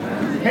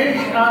Hey,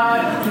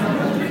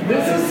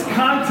 this is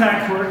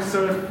Contact Work,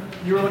 so if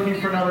you were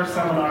looking for another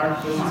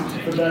seminar, this is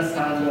the best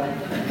time to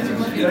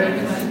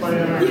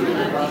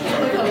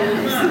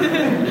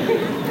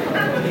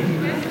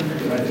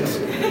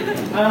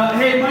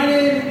Hey, my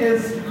name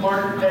is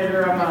Mark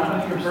Hager.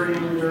 I'm a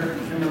converting leader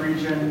in the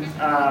region.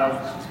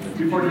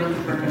 Before doing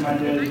converting, I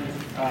did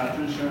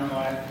tradition in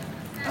life.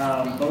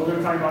 But we're going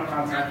to talk about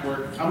contact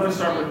work. I'm going to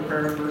start with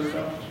prayer first,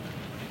 though.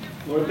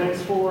 Lord,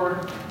 thanks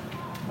for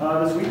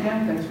this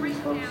weekend. Thanks for these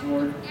folks,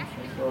 Lord.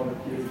 Thanks for all the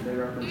kids that they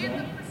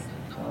represent.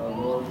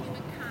 Lord,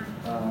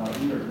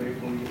 we are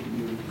grateful you can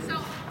do this.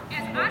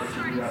 Help us to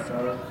do that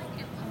better.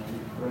 We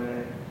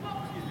pray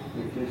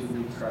the kids will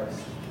meet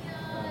Christ.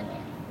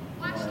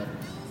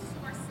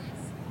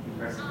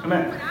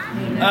 Amen.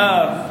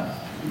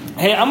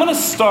 Hey, I'm going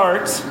to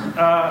start.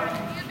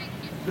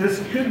 This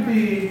could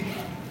be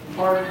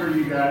hard for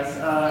you guys.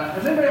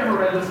 Has anybody ever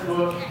read this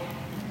book,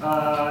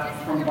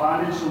 From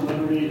Bondage to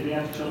Liberty,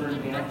 Advanced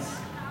Children Dance?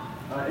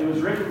 It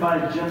was written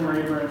by Jim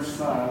Rayburn's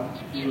son,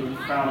 who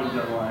founded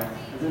Young Life.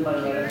 Has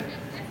anybody read it?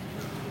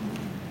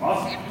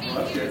 Awesome. Well,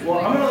 that's good.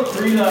 Well, I'm going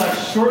to read a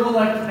short little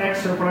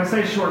excerpt. When I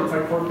say short, it's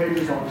like 4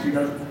 pages long, so you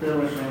guys bear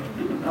with me.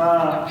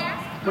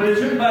 But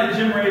it's written by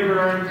Jim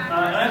Rayburn, and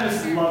I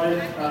just love it.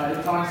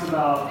 It talks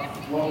about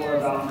what we're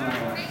about in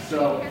our life.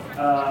 So,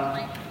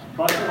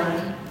 buckle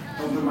in.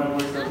 Hopefully my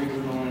voice doesn't get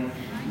annoying.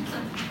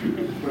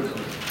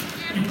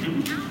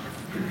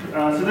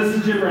 So this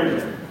is Jim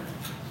Rayburn.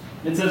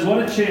 It says, "What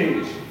a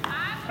change.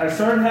 I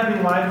started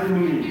having lively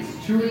meetings.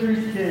 2 or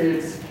 3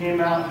 kids came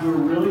out who were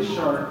really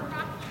sharp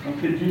and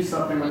could do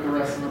something with the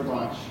rest of the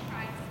bunch.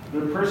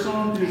 Their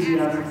personal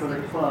enthusiasm for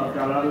the club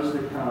got others to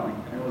come,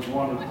 and it was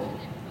wonderful.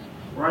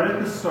 Right at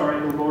the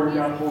start, the Lord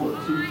got hold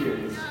of 2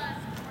 kids.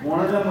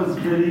 One of them was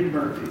Biddy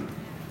Murphy.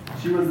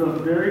 She was the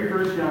very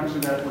first youngster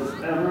that was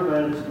ever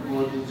led to the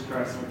Lord Jesus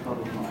Christ in the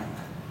public mind.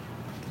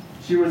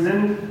 She was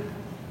in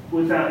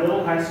with that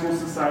little high school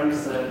society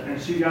set, and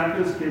she got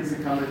those kids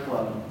to come to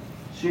club.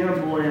 She and a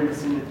boy in the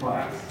senior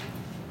class.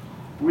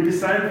 We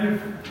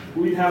decided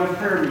we'd have a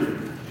prayer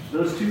meeting,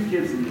 those 2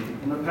 kids and me,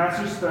 and the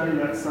pastor studied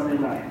that Sunday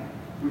night.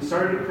 We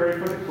started to pray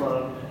for the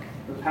club.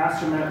 The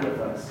pastor met with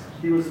us.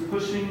 He was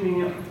pushing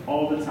me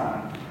all the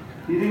time.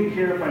 He didn't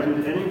care if I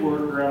did any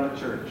work around the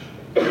church.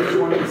 He just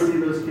wanted to see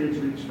those kids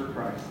reach for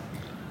Christ.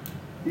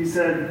 He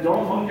said,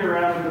 'Don't monkey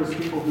around with those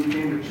people who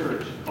came to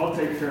church. I'll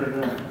take care of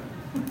them.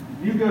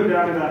 You go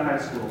down to that high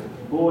school.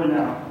 Boy,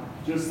 now,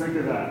 just think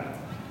of that.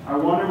 I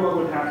wonder what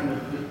would happen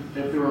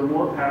if there were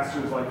more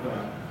pastors like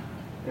that.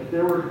 If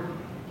there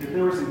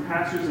were some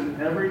pastors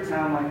in every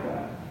town like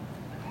that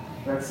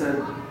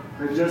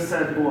just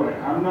said, boy,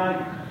 I'm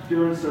not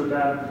doing so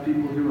bad with the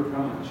people who are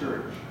coming to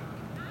church.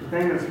 The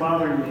thing that's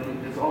bothering me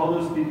is all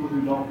those people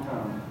who don't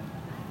come.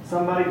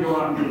 Somebody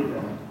go out and get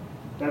them.'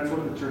 That's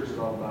what the church is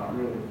all about,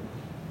 really.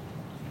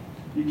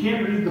 You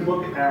can't read the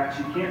book of Acts.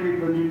 You can't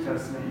read the New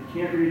Testament. You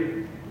can't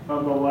read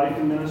of the life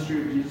and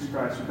ministry of Jesus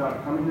Christ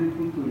without coming to the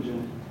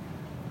conclusion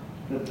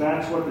that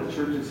that's what the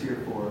church is here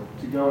for,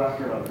 to go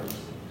after others.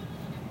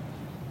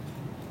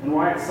 And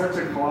why it's such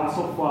a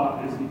colossal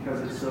flop is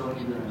because it's so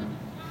ingrained.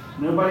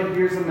 Nobody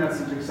hears the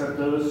message except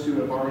those who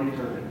have already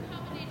heard it.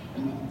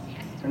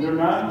 And they're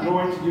not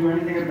going to do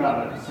anything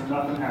about it, so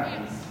nothing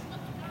happens.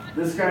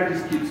 This guy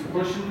just keeps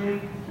pushing me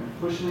and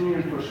pushing me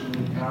and pushing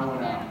me, and I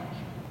went out.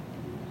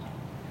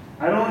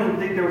 I don't even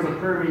think there was a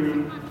prayer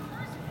meeting.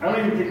 I don't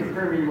even think the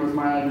prayer meeting was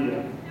my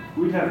idea.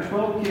 We'd have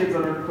 12 kids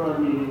at our club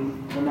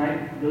meeting the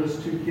night those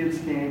 2 kids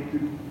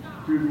came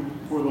through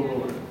for the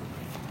Lord.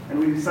 And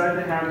we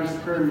decided to have this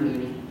prayer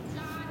meeting.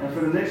 And for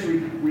the next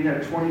week, we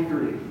had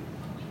 23.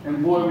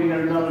 And boy, we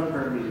had another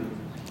prayer meeting.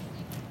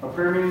 A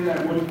prayer meeting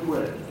that wouldn't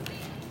quit.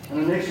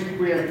 And the next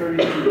week, we had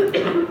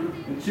 32.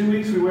 In 2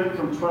 weeks, we went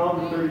from 12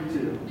 to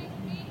 32.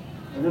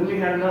 And then we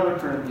had another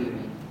prayer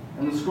meeting.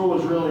 And the school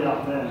was really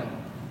out then.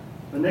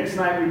 The next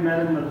night, we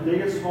met in the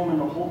biggest home in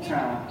the whole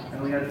town,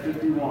 and we had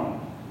 51.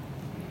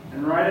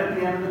 And right at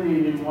the end of the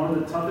meeting, one of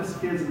the toughest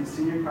kids in the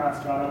senior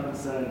class got up and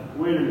said,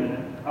 "Wait a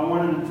minute, I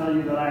wanted to tell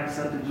you that I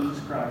accepted Jesus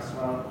Christ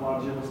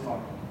while Jim was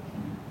talking."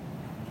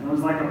 And it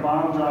was like a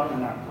bomb dropped in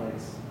that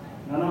place.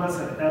 None of us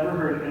had ever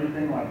heard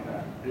anything like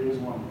that. It was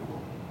wonderful.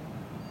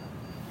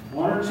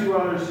 1 or 2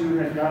 others who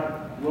had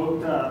got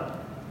woke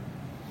up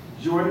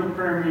joined the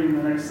prayer meeting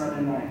the next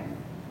Sunday night.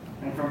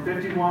 And from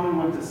 51, we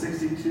went to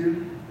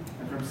 62,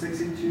 and from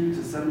 62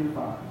 to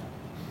 75.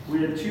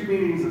 We had 2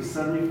 meetings of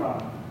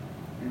 75,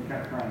 and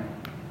kept praying.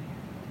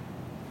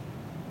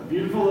 A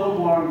beautiful little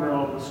blonde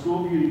girl, the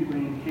school beauty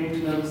queen, came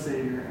to know the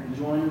Savior and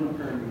joined in the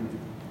prayer meeting.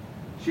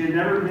 She had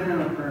never been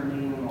in a prayer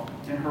meeting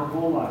in her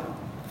whole life.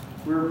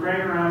 We were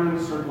praying around in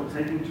a circle,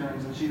 taking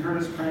turns, and she heard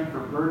us praying for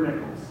Bert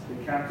Nichols,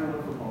 the captain of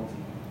the football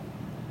team.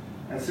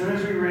 As soon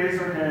as we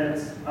raised our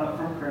heads up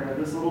from prayer,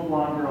 this little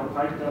blonde girl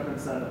piped up and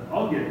said,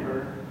 "I'll get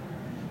Bert."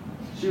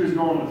 She was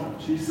going with him.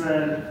 She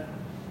said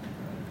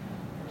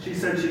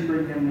she'd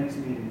bring him next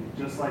meeting,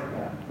 just like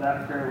that.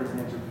 That prayer was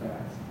answered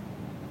fast.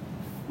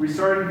 We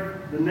started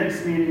the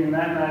next meeting, and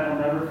that night I'll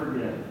never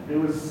forget. It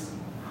was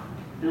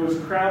It was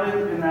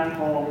crowded in that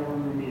hall where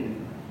we were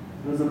meeting.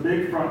 It was a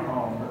big front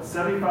hall, but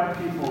 75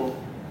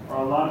 people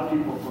are a lot of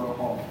people for a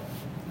hall.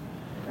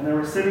 And they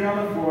were sitting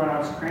on the floor, and I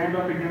was crammed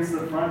up against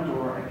the front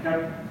door. I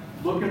kept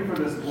looking for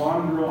this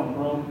blonde girl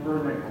and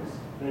Burr Nichols.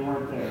 They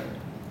weren't there.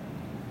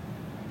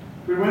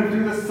 We went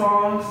through the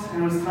songs,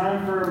 and it was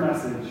time for a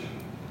message.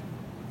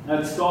 I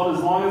had stalled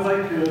as long as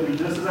I could, and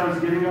just as I was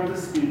getting up to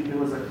speak, there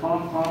was a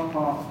clomp, clomp,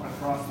 clomp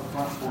across the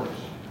front porch.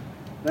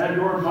 That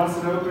door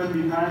busted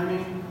open behind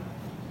me,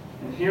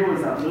 and here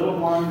was that little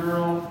blonde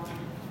girl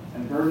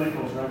and Burr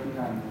Nichols right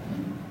behind me.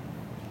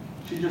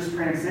 She just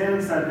pranced in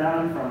and sat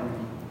down in front of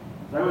me.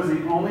 That was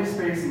the only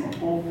space in the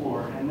whole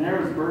floor, and there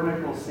was Burr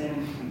Nichols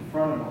standing in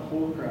front of the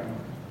whole crowd.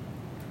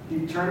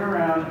 He turned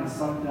around and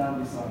sunk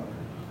down beside her.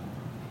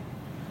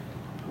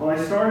 Well,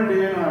 I started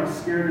in and I was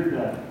scared to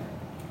death.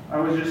 I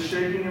was just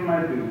shaking in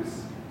my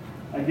boots.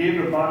 I gave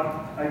the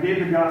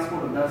gospel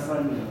the best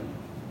I knew.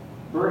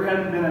 Burr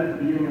hadn't been at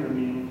the beginning of the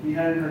meeting. He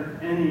hadn't heard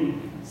any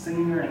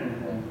singing or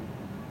anything.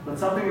 But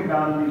something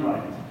about him he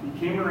liked. He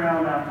came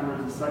around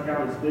afterwards and stuck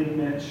out his big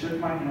mitt, shook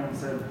my hand, and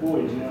said,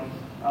 "Boy, Jim,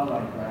 I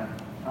like that.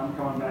 I'm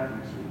coming back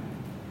next week."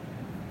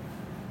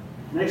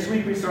 Next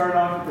week, we started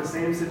off with the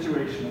same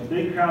situation. A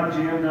big crowd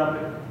jammed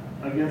up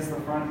against the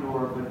front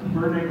door, but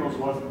Burr Nichols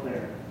wasn't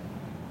there.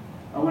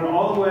 I went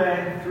all the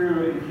way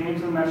through and came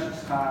to the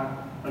message time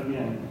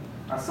again.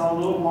 I saw a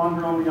little blonde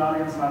girl in the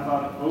audience, and I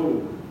thought,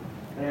 oh,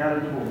 they had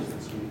a divorce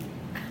this week.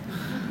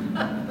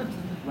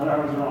 But I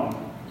was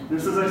wrong.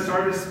 Just as I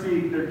started to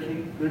speak, there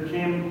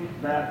came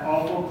that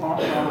awful clomp,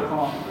 clomp,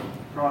 clomp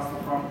across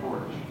the front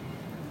porch.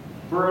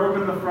 Burr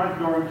opened the front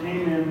door and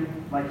came in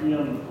like he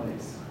owned the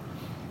place.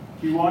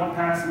 He walked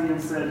past me and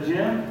said,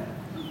 "Jim,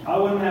 I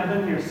wouldn't have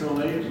been here so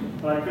late,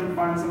 but I couldn't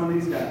find some of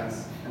these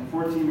guys." And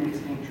 4 teammates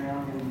came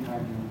trailing in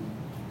behind me.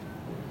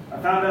 I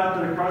found out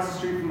that across the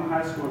street from the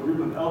high school, a group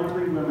of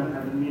elderly women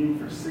had been meeting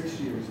for 6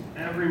 years,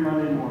 every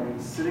Monday morning,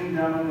 sitting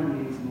down on their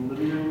knees in the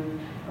living room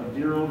of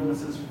dear old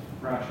Mrs.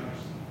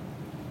 Rashers.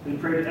 They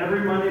prayed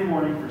every Monday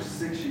morning for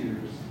 6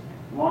 years,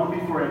 long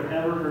before I'd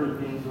ever heard of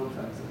Gainesville,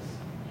 Texas,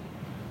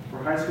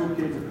 for high school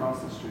kids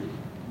across the street.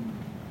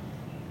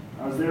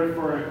 I was there a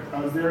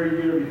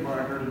year before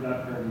I heard of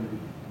that prayer meeting.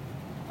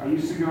 I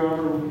used to go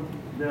over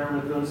there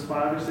with those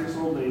 5 or 6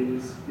 old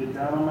ladies, get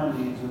down on my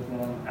knees with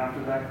them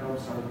after that club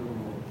started the Lord.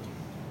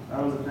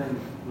 That was the thing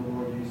the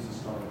Lord used to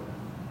start.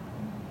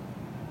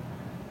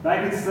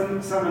 Back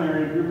in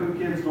seminary, a group of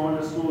kids going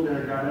to school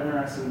there got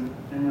interested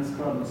in this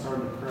club and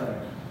started to pray.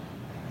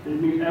 They'd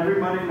meet every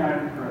Monday night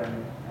and pray,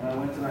 and I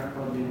went to that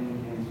club meeting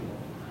in Gainesville.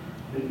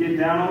 They'd get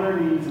down on their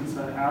knees and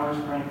spend hours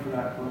praying for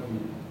that club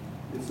meeting.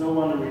 It's no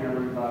wonder we had a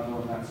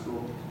revival in that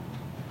school.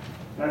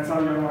 That's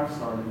how Young Life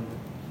started.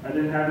 I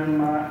didn't have it in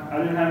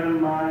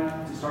mind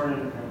to start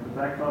anything, but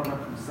that club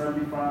went from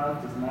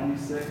 75 to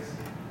 96,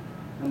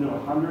 then to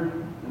 100,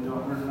 then to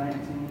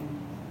 119,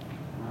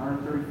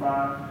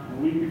 135, and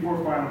the week before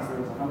finals there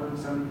was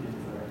 170 kids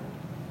there.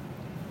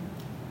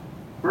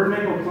 Burr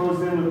Nichols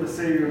closed in with the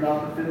Savior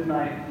about the 5th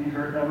night he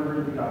ever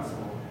heard the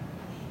gospel.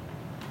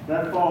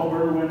 That fall,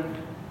 Burr went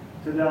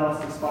to Dallas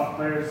to spot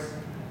players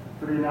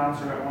for the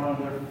announcer at one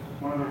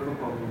of their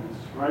football games.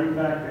 Riding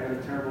back, they had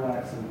a terrible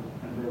accident,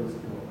 and Burr was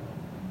killed.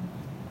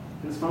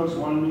 His folks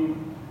wanted me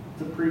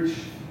to preach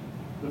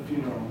the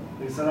funeral.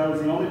 They said I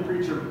was the only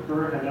preacher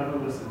Burr had ever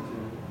listened to.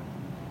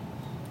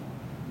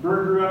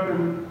 Burr grew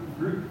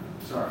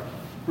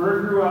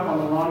up on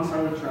the wrong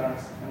side of the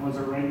tracks and was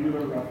a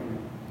regular ruffian.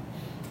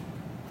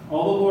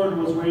 All the Lord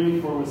was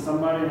waiting for was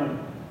somebody to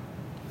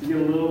get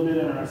a little bit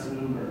interested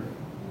in Burr.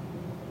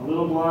 A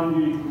little blonde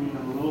beauty queen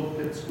and a little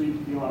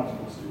pipsqueak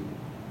theological student.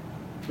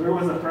 Burr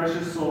was a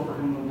precious soul for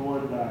whom the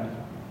Lord died.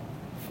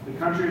 The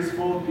country is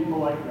full of people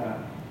like that.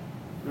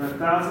 There are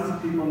thousands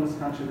of people in this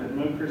country that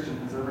no Christian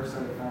has ever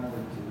said a kind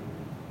word to.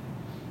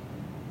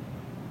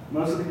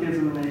 Most of the kids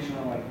in the nation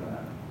are like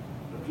that.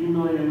 A few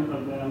million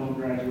of them will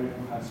graduate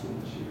from high school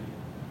this year,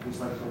 just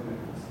like Burr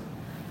Nichols.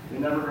 They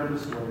never heard the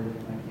story,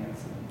 and I can't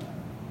say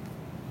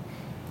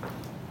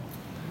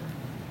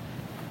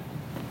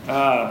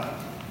that.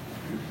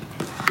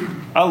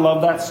 I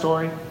love that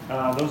story.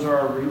 Those are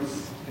our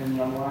roots in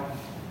Young Life.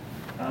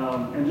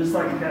 And just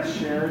like Kes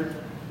shared,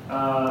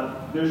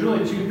 there's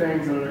really 2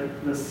 things that are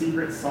the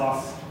secret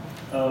sauce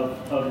of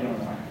Young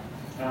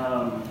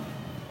Life.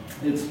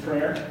 It's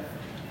prayer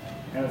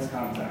and it's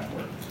contact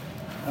work.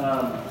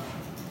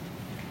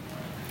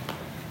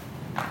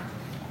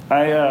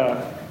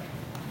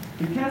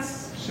 Did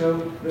Kes show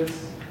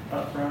this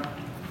up front?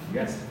 You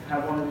guys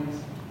have one of these?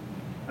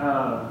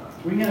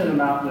 We handed them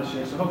out this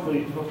year, so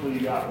hopefully you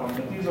got one.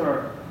 But these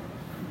are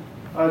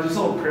just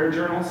little prayer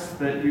journals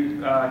that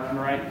you can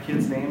write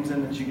kids' names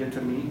in that you get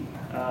to meet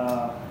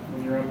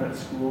when you're up at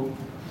school.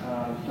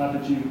 Not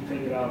that you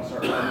take it out and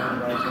start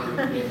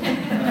writing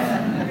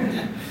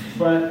it,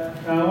 but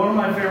one of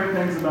my favorite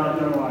things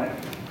about Young Life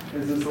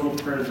is this little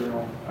prayer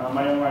journal.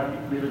 My Young Life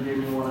leader gave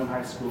me one in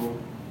high school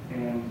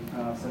and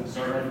said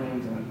start writing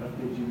names in it of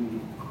kids you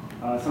meet.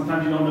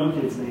 Sometimes you don't know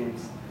kids'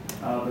 names,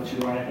 but you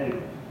write, hey,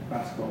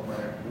 basketball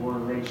player, wore a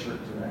red shirt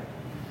today.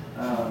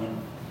 And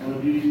the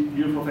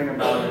beautiful thing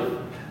about it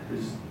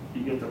is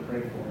you get to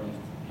pray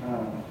for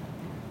them.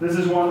 This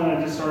is one that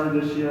I just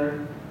started this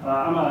year.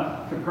 I'm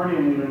a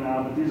Capernaum leader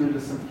now, but these are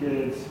just some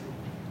kids'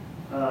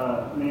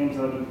 names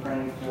that I've been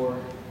praying for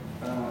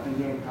and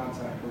doing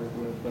contact work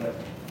with. But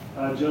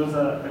Joe's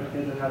a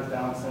kid that has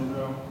Down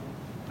syndrome.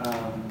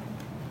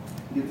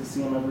 You get to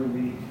see him every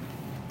week,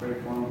 pray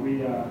for him.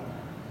 We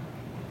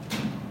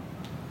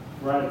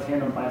ride a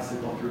tandem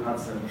bicycle through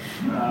Hudson.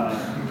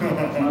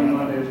 On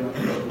Mondays,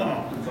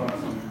 it's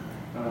awesome.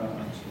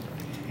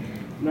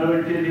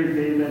 Another kid here,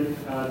 David.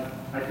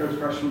 I coach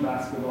freshman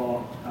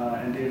basketball,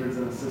 and David's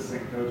an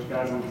assistant coach.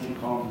 Guys on the team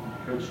call him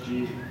Coach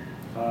G.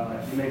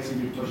 He makes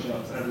me do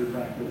push-ups every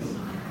practice.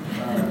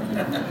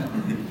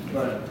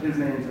 But his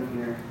name's in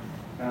here.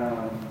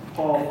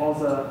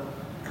 Paul's a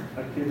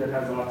kid that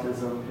has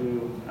autism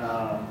who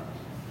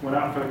went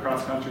out for the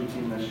cross-country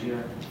team this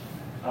year.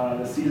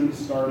 The season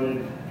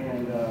started,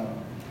 and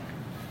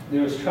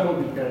there was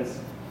trouble because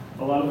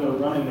a lot of the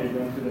running they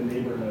run through the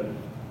neighborhood.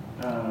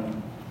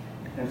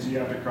 And so you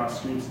have to cross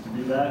streets to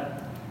do that.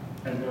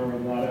 And there were a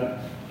lot of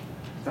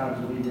times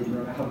when he would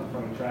run out in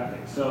front of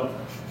traffic. So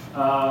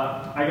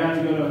I got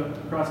to go to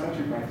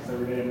cross-country practice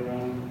every day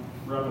and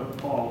run with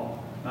Paul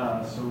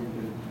so we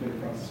could get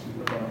across the street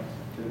with our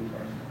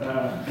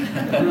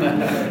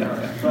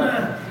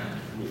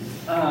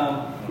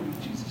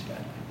Jesus,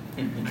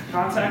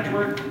 contact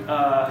work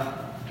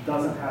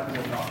doesn't happen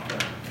without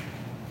prayer.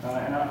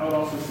 And I would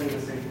also say the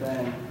same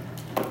thing.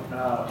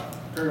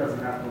 Prayer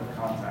doesn't happen with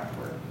contact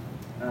work.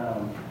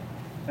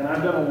 And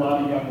I've done a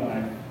lot of Young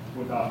Life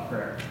without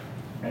prayer,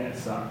 and it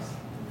sucks.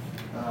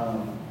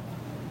 And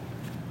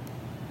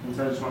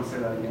so I just want to say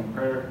that again.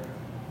 Prayer,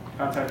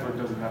 contact work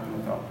doesn't happen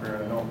without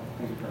prayer. I don't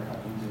think prayer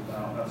happens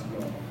without us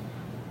going.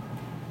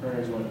 Prayer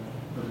is what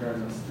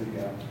prepares us to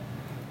go.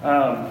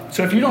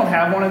 So if you don't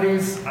have one of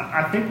these,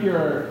 I think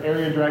your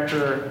area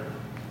director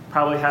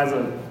probably has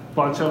a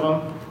bunch of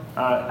them.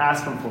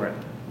 Ask them for it.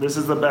 This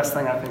is the best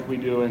thing I think we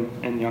do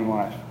in Young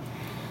Life.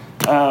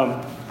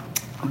 I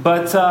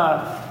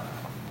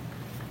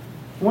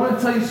want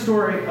to tell you a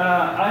story.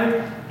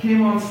 I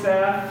came on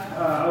staff.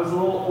 I was a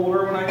little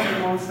older when I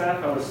came on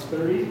staff. I was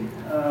 30.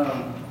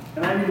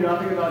 And I knew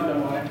nothing about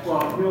Young Life.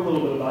 Well, I knew a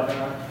little bit about Young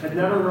Life. Had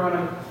never run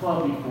a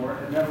club before.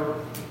 Had never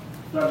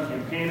done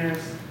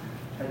campaigners.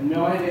 Had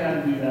no idea how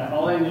to do that.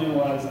 All I knew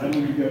was I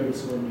needed to go to the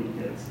school and meet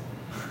kids.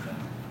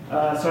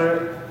 So I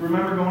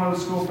remember going to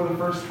the school for the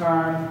first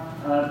time.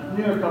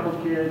 Knew a couple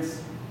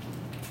kids.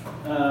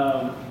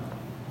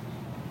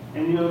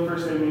 And the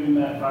first day maybe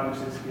met 5 or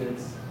 6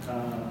 kids.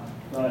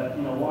 But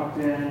walked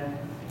in.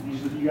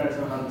 Usually, you guys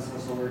know how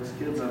dismissal works.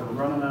 Kids are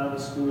running out of the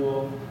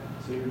school,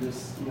 so you're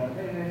just,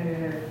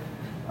 hey.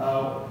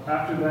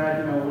 After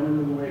that, went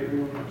into the weight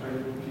room, tried to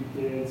meet a few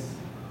kids.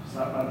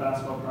 Stopped by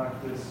basketball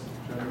practice,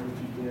 tried to meet a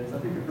few kids. I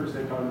think the first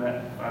day probably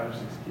met 5 or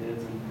 6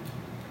 kids,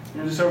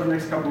 and just over the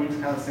next couple weeks,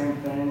 kind of same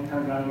thing.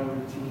 Kind of got into a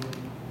routine,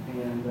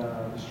 and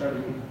just tried to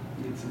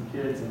meet some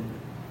kids. And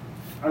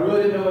I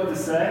really didn't know what to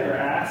say or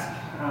ask.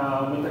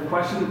 But the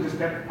question that just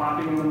kept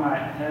popping into my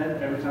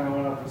head every time I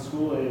went up to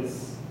school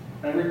is,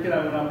 every kid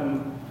I went up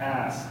and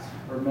asked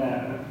or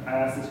met, I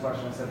asked this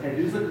question. I said, hey,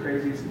 who's the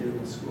craziest kid in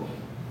the school?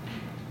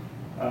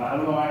 I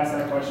don't know why I asked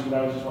that question, but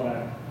that was just what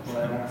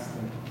I asked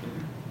them.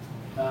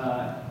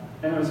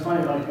 And it was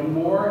funny, the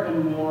more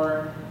and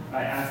more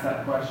I asked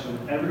that question,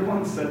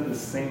 everyone said the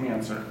same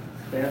answer.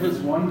 They had this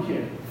one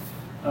kid.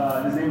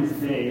 His name is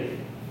Dave.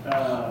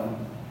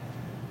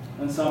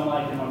 And so I'm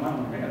like, in my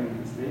mind, I gotta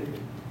meet this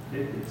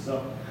Dave.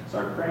 So I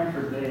started praying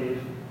for Dave.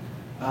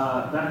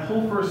 That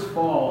whole first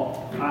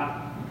fall,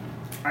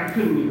 I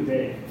couldn't meet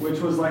Dave, which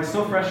was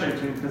so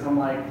frustrating because I'm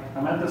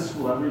at this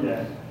school every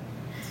day,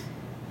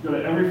 go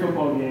to every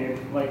football game.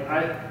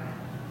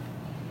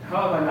 How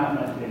have I not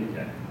met Dave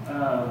yet?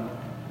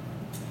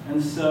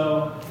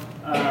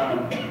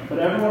 But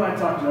everyone I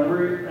talked to,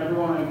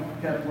 everyone I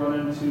kept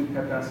running into,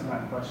 kept asking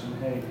that question,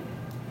 hey,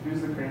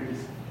 who's the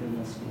craziest kid in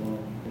the school?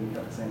 They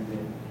kept saying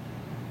Dave.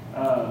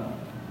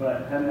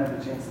 But hadn't had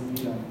the chance to meet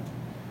him.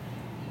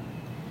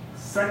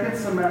 Second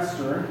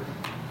semester,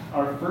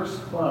 our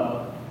first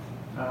club,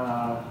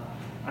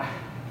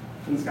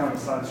 this is kind of a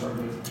side story,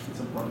 but it's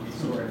important to the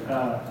story. I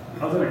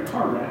was in a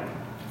car wreck,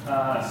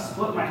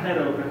 split my head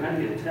open, had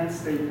to get 10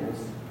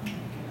 staples.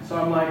 So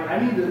I'm like, I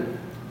need to,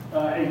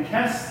 and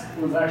Kess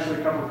was actually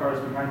a couple cars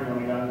behind me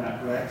when I got in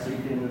that wreck, so he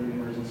came to the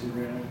emergency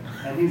room.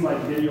 And he's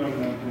videoing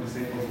them from the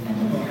staples.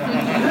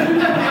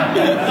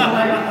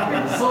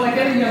 So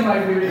any Young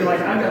Life video,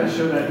 I've got to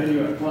show that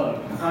video at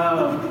club.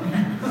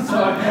 So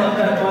I pulled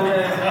that one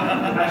in.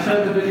 I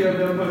showed the video of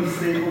them putting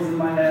staples in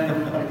my head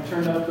and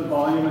turned up the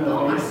volume in the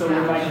bass so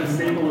the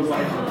staple was it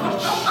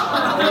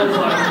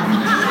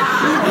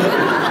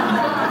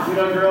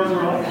was girls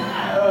were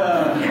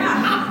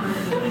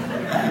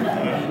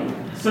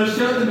So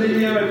showed the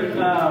video and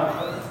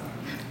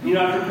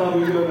after club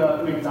we go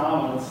to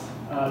McDonald's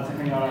to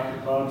hang out after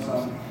club. So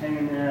I'm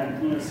hanging there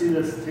and see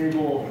this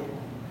table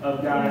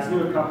of guys,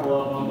 knew a couple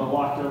of them, but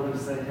walked over to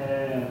say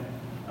hey,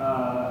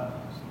 and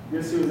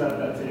Guess who was at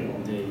that table?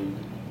 Dave.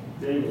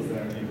 Dave was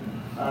there.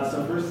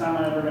 So first time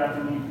I ever got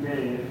to meet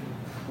Dave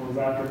was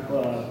after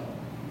club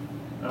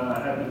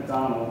at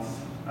McDonald's.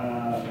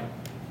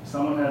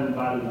 Someone had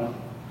invited him.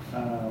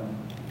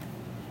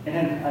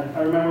 And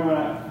I remember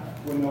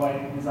when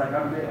he's like,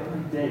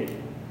 I'm Dave.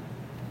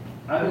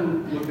 I've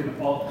been looking I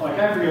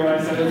forget what I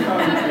said.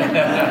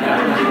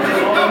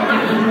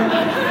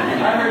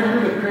 I heard you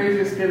were the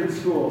craziest kid in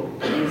school.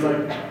 And he's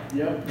like,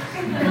 yep.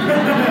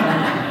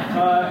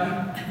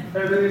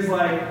 And then he's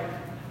like,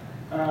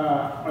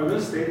 are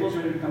those staples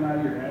ready to come out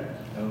of your head?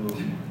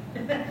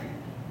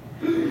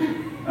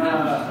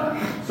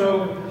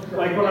 So,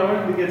 like when I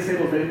went to get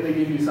staples, they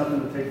give you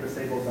something to take the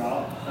staples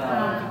out.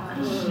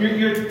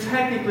 You're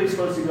technically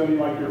supposed to go to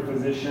like your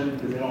physician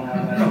because they don't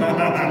have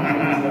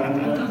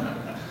that.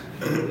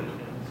 So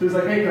he's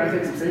like, hey, can I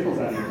take some staples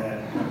out of your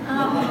head?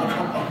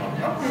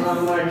 So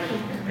I'm like,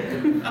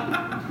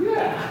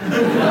 yeah.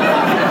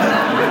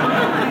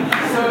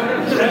 So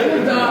at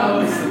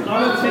McDonald's,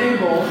 on a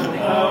table,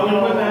 we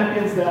put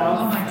napkins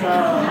down.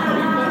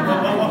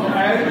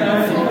 I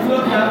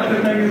looked up at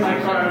the thing in my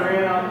car, I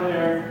ran out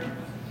there,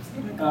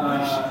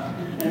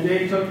 and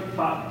Dave took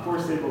 4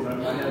 staples out of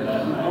my head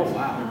that night. Oh,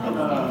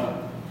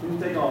 wow. Didn't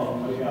take all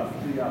of them, but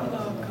he got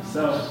those.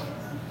 So,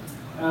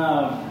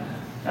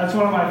 that's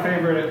one of my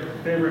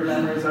favorite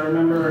memories. I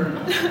remember,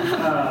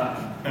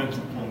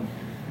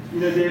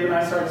 Dave and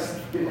I started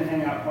getting to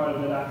hang out quite a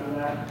bit after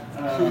that.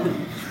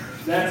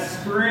 That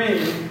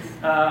spring,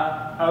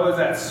 I was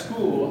at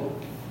school,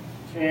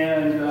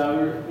 and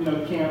we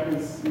were, camp we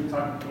were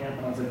talking camp,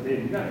 and I was like,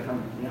 Dave, you gotta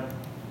come to camp.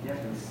 Camp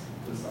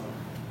this summer.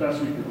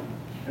 Best we can do.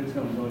 It's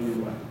gonna blow you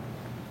away.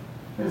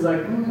 He's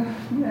like,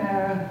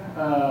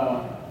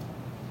 nah.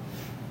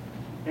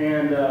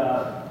 And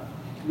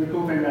the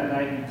cool thing that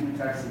night, he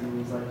texted me. He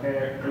was like,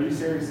 "Hey, are you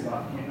serious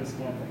about this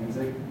camp thing? Is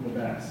it the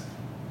best?"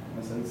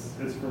 I said,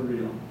 "It's for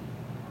real."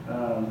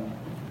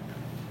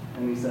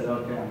 And he said,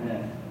 "Okay, I'm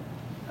in."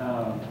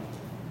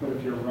 But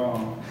if you're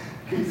wrong,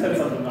 he said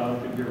something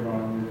about if you're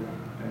wrong, you're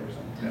or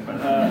something.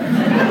 But,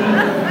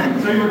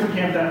 so we went to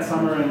camp that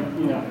summer,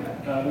 and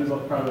there's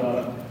probably a lot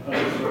of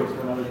other stories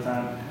for another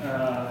time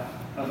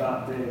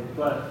about Dave.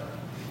 But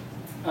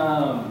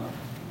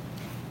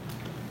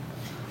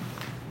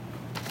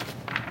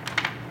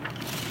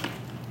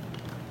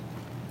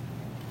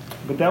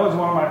that was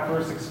one of my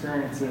first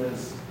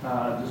experiences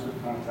just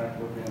with contact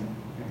work and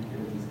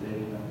kids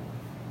Dave.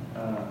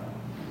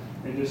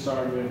 It just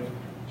started with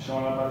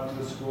showing up to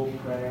the school,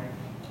 praying,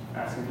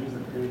 asking who's the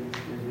craziest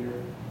kid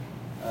here.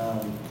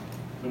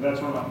 But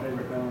that's one of my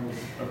favorite memories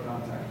of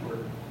contact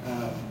work.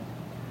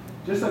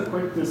 Just a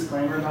quick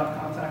disclaimer about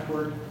contact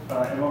work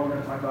and what we're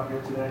going to talk about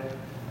here today.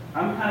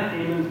 I'm kind of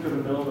aiming for the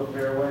middle of the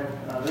fairway.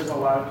 There's a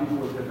lot of people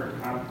with different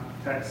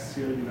contexts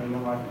here,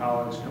 Young Life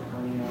College,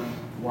 Capernaum,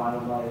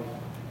 Wildlife.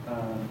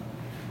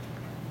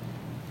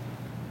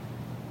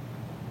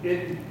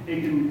 It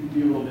can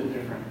be a little bit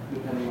different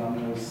depending on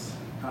those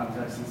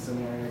contexts and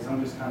scenarios. I'm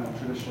just kind of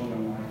traditional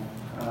Young Life.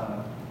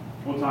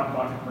 We'll talk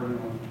about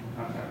Capernaum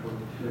contact work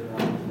later on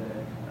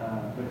today.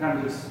 But kind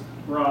of just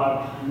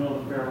broad, middle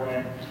of the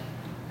fairway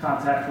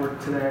contact work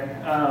today.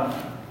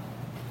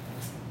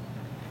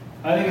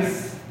 I think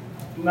it's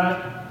not,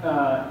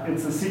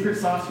 it's the secret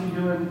sauce we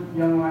do in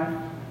Young Life,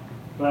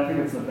 but I think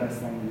it's the best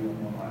thing we do in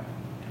Young Life.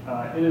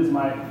 It is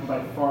by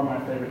far my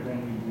favorite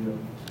thing we do.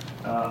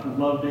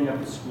 Love being at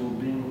the school,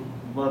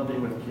 love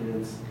being with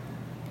kids.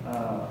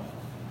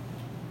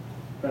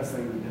 Best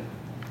thing we do.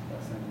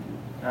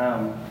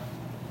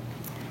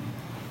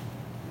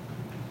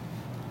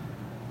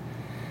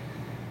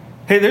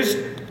 Hey, there's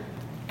a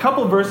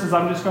couple verses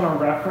I'm just going to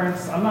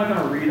reference. I'm not going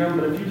to read them,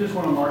 but if you just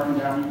want to mark them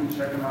down, you can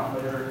check them out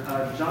later.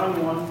 John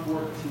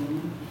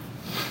 1:14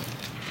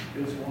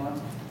 is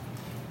one.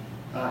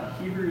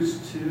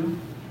 Hebrews 2.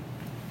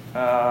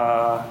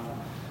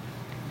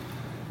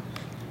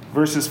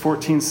 Verses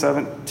 14,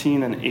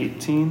 17, and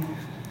 18.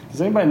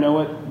 Does anybody know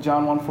what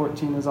John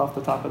 1:14 is off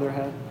the top of their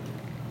head?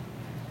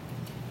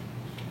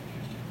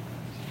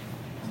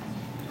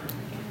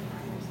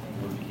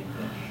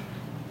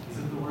 Is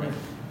it the word?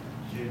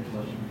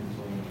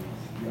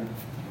 Yeah.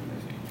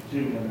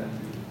 Jim knew that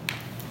too.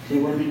 The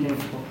word became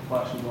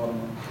flesh and blood.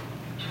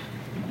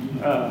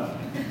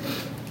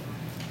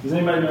 Does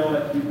anybody know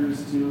what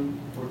Hebrews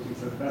 2:14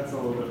 says? That's a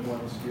little bit more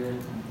obscure.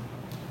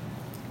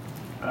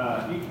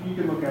 You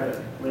can look at it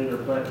later,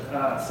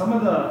 but some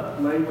of the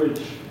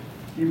language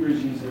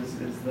Hebrews uses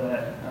is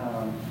that,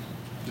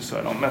 just so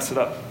I don't mess it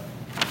up.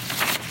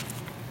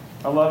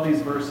 I love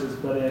these verses,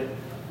 but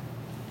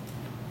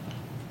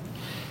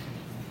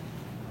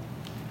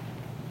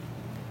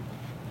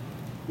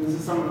this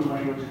is some of the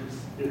language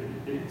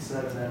it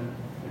says in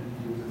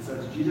Hebrews. It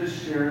says,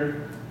 Jesus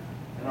shared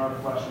in our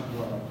flesh and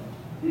blood.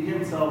 He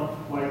himself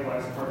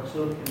likewise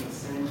partook in the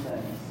same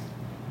things,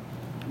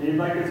 made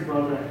like his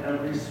brother in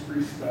every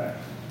respect.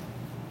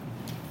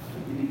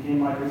 He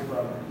became like his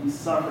brother. He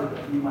suffered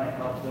that he might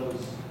help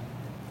those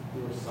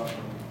who were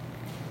suffering.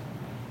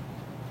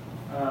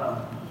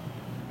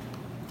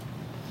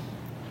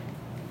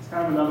 It's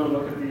kind of another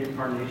look at the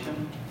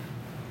incarnation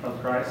of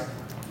Christ.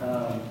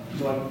 So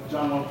like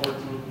John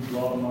 1:14, he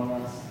dwelled among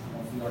us,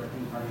 the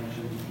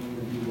incarnation, he came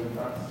to be with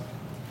us.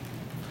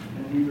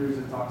 In Hebrews,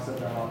 it talks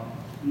about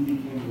he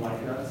became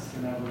like us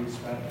in every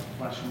respect,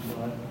 flesh and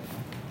blood.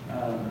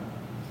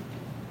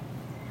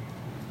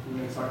 We're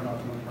going to talk about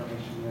the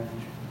incarnation there.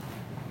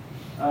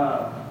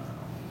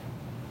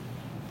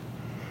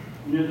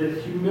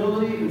 The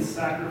humility and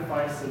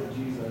sacrifice of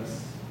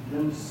Jesus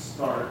didn't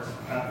start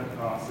at the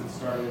cross. It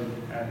started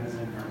at his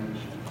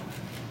incarnation.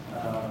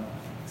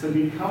 To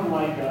become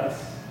like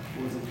us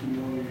was a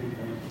humiliating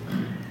thing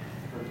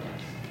for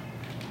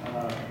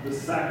Christ. The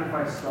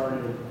sacrifice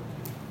started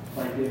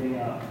by giving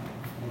up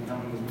and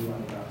coming to be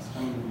like us,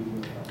 coming to be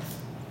with us.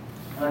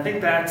 And I think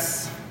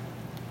that's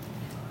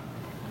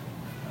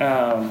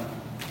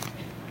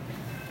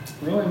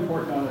really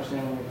important to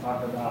understand when we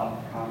talk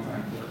about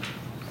contact work.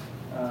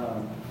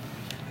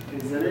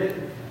 Is that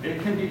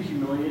it can be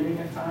humiliating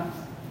at times.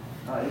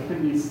 It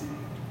can be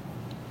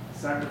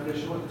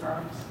sacrificial at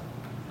times.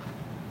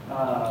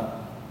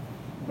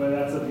 But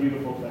that's a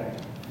beautiful thing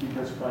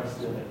because Christ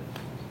did it.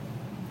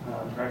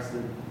 Christ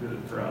did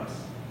it for us.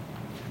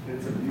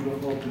 It's a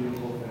beautiful,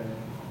 beautiful thing.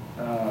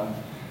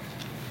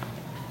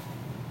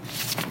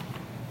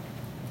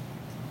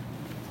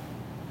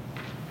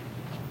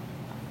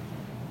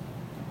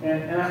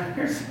 And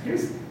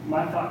here's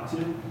my thought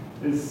too,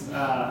 is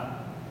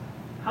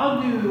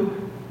how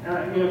do,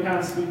 kind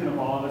of speaking of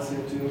all of us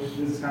here too, this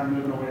is kind of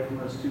moving away from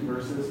those two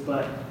verses,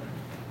 but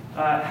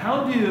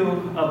how do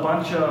a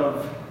bunch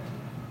of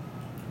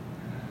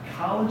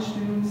college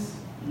students,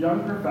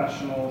 young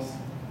professionals,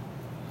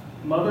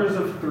 mothers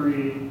of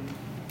three,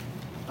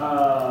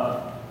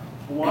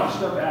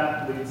 washed up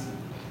athletes,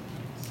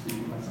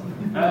 speaking myself,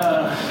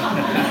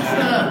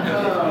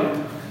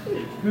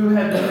 who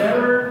had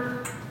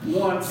never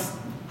once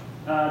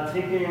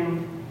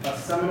taken a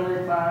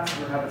seminary class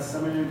or have a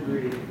seminary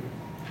degree,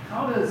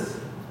 how does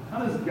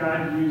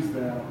God use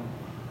them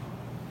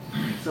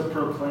to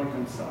proclaim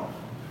himself,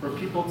 for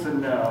people to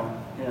know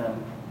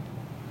him?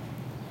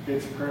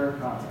 It's prayer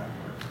contact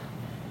work.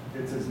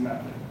 It's his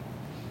method.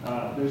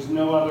 There's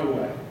no other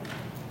way.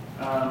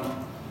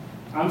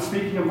 I'm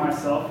speaking of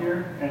myself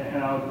here,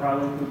 and I would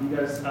probably include you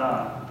guys.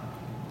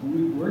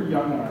 We're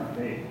young in our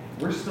faith.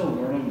 We're still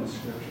learning the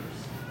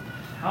scriptures.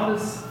 How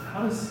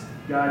does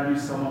God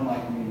use someone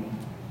like me,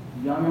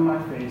 young in my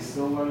faith,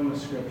 still learning the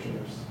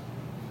scriptures,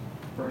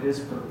 for his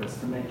purpose,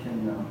 to make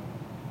him known?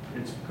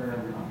 It's prayer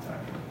and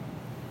contact work.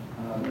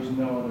 There's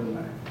no other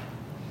way.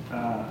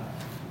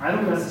 I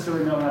don't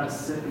necessarily know how to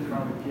sit in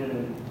front of a kid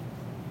and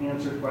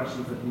answer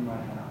questions that he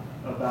might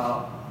have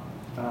about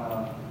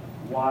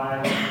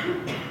why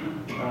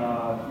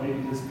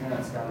maybe his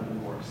parents got a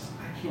divorce.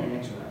 I can't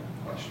answer that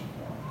question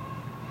for him.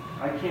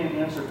 I can't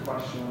answer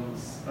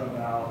questions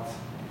about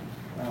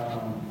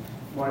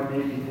why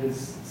maybe his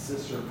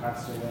sister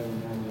passed away when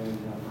they were really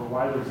young, or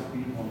why there's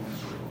people in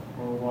this world,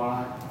 or why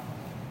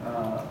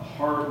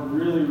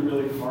really,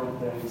 really hard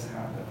things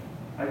happen.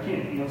 I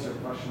can't answer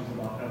questions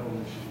about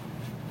evolution.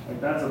 Like,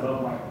 that's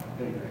above my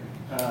pay grade.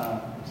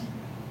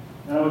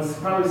 And I would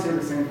probably say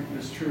the same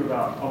is true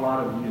about a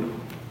lot of you.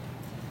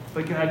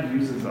 But God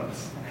uses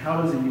us. And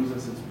how does he use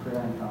us? It's prayer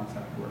and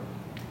contact work.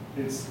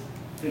 It's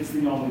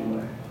the only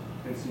way.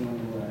 It's the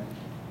only way.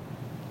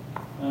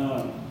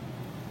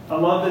 I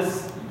love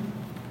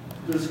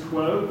this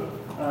quote.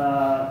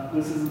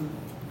 This is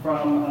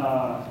from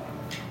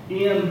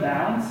E.M.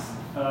 Bounds.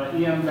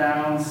 E.M.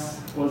 Bounds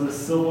was a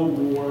Civil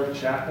War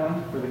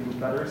chaplain for the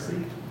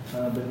Confederacy,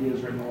 but he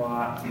has written a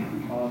lot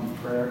on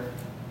prayer.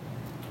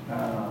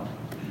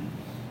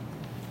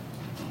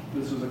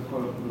 This was a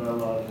quote that I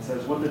love. It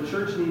says, "What the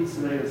church needs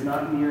today is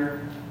not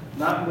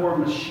more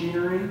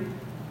machinery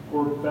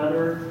or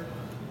better."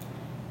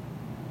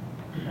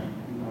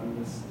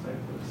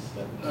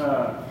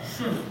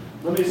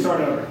 Let me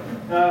start over.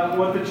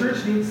 What the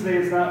church needs today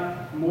is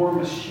not more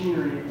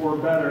machinery or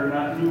better,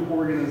 not new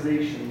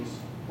organizations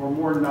or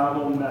more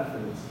novel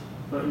methods,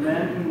 but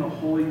men whom the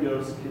Holy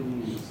Ghost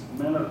can use.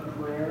 Men of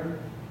prayer,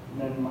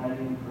 men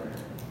mighty in prayer.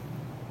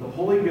 The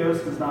Holy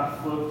Ghost does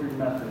not flow through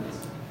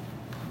methods,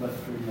 but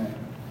through men.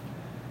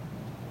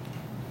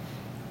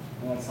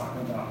 And that's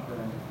talking about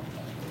prayer.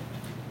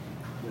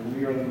 That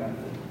we are the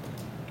method.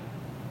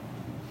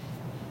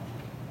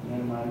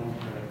 Men mighty in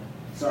prayer.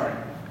 Sorry.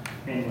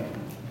 Anyway.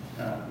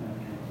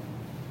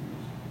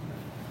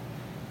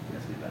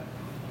 Yes, be back.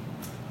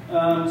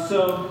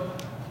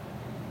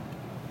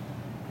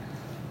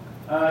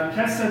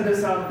 Kes said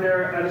this out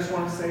there. I just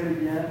want to say it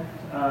again.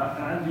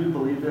 And I do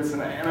believe this,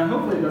 and I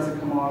hopefully it doesn't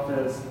come off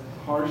as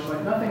harsh.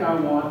 Like, nothing I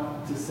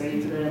want to say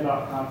today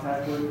about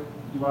contact work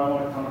do I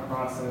want to come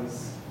across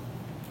as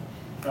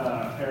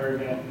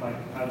arrogant, like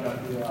I've got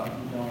to figure out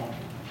you don't.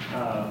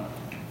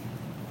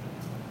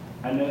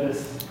 I know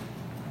this.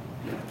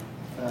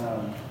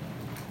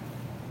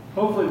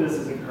 Hopefully this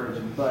is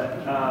encouraging, but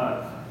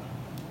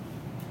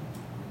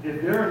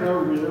if there are no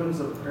rhythms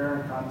of prayer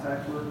and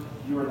contact work,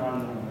 you are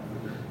not in the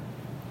figure.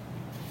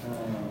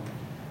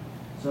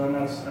 So and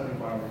that's, I think,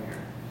 why we're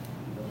here.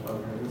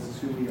 okay, this is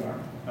who we are.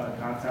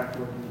 Contact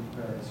working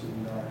is who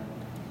we are.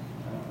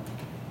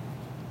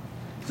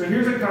 So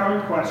here's a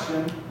common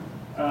question.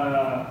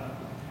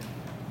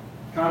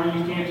 Connor,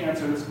 you can't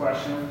answer this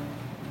question.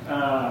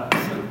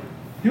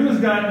 Who has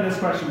gotten this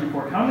question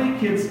before? How many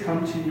kids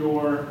come to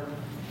your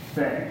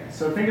thing?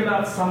 So think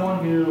about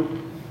someone who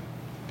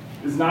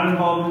is not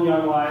involved in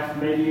Young Life.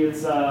 Maybe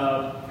it's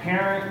a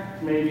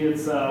parent, maybe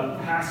it's a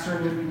pastor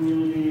in the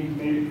community,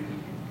 maybe it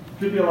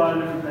could be a lot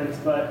of different things.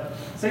 But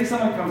say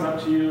someone comes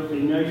up to you, they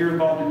know you're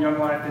involved in Young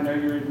Life, they know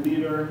you're a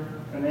leader,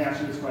 and they ask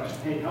you this question: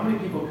 hey, how many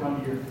people come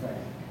to your thing?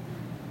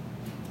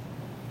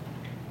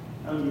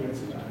 How do you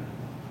answer that?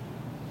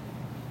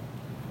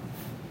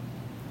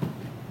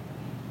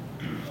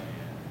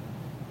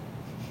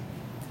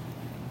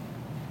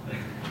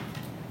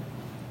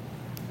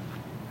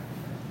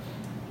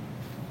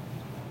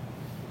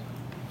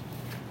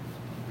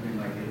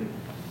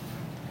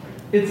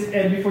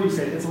 And before you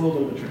say it, it's a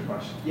little bit of a trick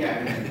question.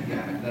 Yeah,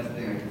 that's the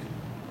thing.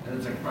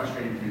 It's like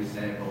frustrating for me to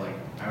say, but like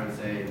I would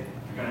say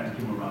you're gonna have to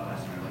keep a rough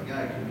estimate. Like,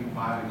 yeah, it could be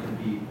 5, it could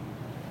be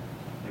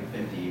like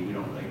 50. We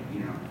don't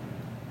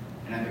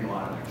and I think a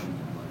lot of it comes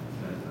down like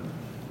there's a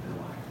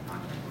lack of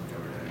contact work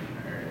over there in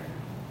our area.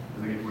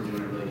 Because like if we're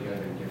doing it really good,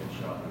 then kids will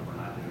show up. If we're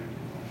not doing it,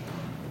 kids won't show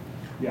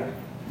up.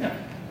 Yeah.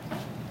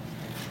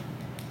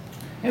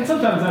 And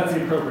sometimes that's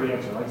the appropriate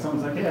answer. Like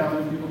someone's like, "Hey, how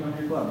many people come to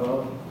your club?"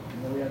 Well,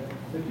 we had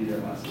 50 there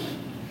last night.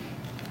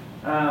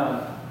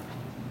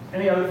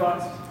 Any other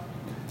thoughts?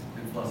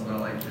 It's less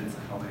about like kids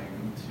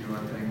coming to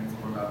our thing, it's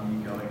more about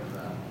me going to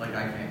them. Like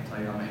I can't tell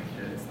you how many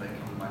kids they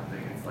come to my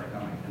thing, it's like how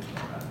many kids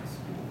come at my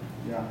school.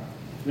 Yeah.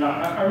 No,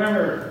 I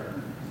remember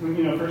when,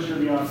 first year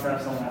being on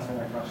staff, someone asked me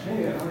that question,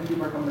 hey, how many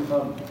people are coming to the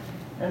club?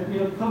 And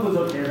the club was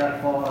okay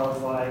that fall. I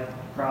was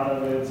like proud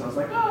of it. So I was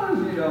like, oh,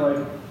 there's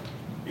like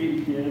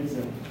 80 kids.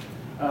 And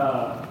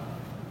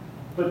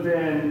but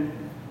then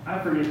I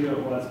forget who it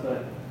was, but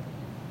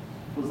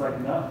it was like,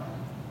 no.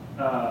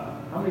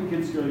 How many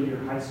kids go to your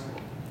high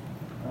school?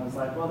 And I was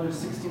like, well,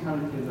 there's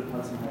 1,600 kids at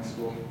Hudson High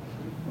School.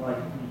 Like,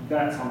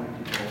 that's how many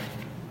people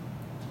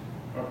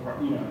are,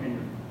 in your,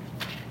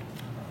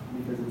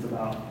 because it's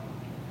about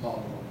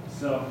volleyball.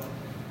 So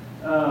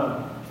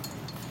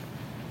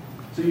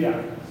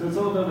yeah, so it's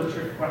a little bit of a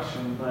trick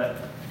question, but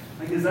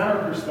like, is that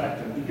our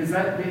perspective? Because the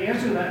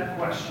answer to that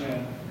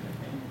question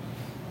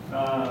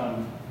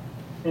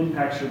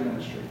impacts your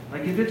ministry.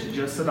 Like if it's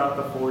just about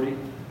the 40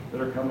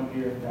 that are coming to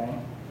your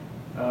thing,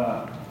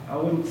 I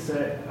would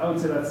say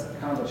that's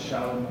kind of a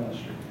shallow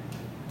ministry.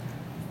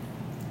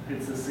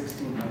 It's a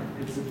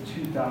 1,600, it's a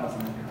 2,000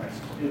 in your high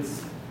school.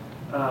 It's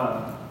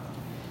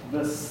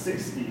the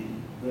 60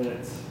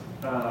 that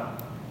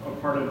are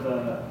part of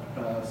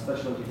the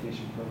special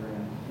education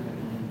program in the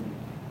community.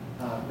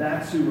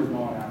 That's who we're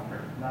going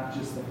after, not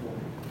just the 40.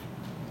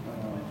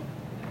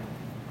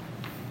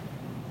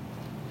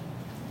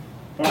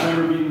 I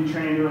remember being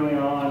trained early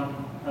on.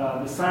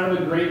 The sign of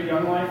a great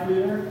Young Life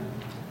leader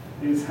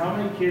is how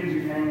many kids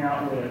you hang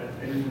out with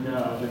and you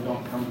know that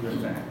don't come to your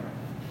thing.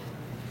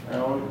 I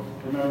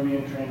remember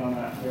being trained on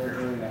that very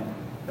early on.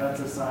 That's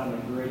a sign of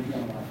a great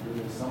Young Life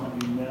leader.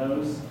 Someone who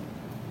knows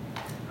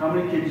how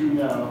many kids you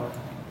know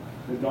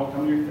that don't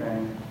come to your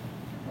thing,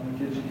 how many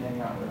kids you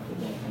hang out with that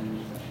don't come to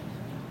your thing.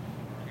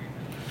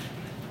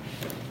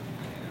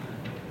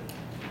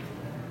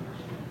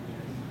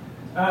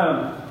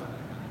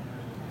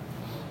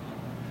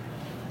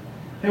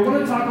 Hey, I want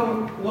to talk a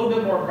little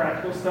bit more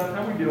practical stuff.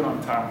 How are we doing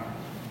on time?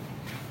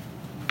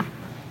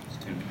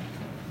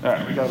 All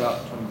right, we got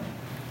about 20 minutes.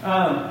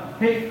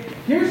 Hey,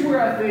 here's where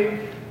I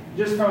think,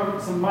 just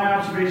from some of my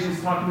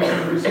observations talking to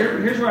others,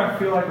 here's where I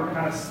feel like we're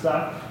kind of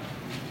stuck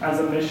as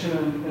a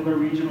mission in the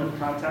region with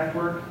contact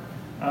work.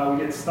 We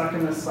get stuck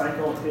in this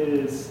cycle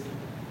is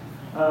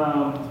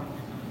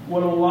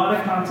what a lot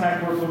of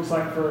contact work looks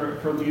like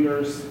for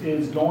leaders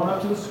is going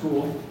up to the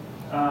school,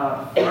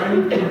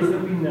 finding kids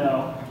that we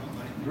know,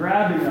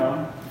 grabbing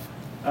them,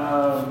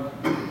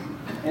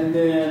 and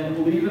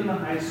then leaving the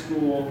high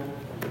school,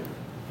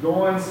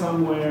 going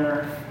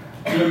somewhere,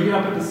 being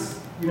up at this,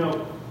 you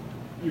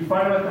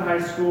find them at the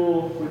high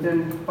school,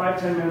 within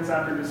 5-10 minutes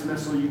after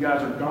dismissal, you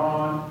guys are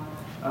gone,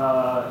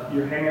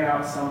 you're hanging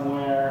out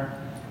somewhere,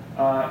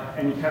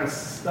 and you're kind of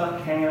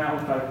stuck hanging out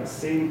with like the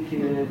same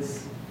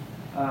kids,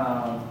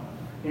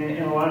 and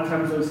a lot of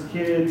times those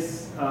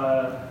kids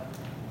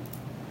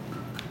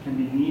can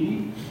be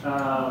needy,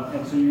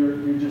 and so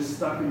you're just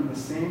stuck in the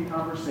same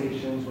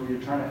conversations where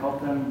you're trying to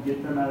help them,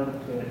 get them out of the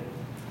pit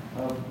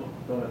of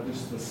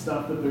just the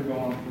stuff that they're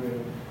going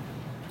through.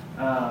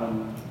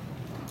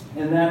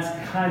 And that's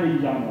kind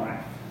of Young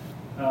Life,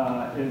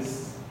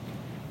 is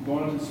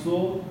going to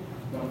school,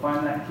 going to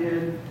find that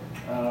kid,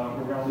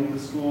 we're going to leave the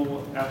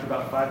school after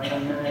about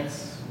 5-10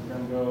 minutes, we're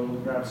going to go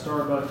grab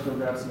Starbucks, go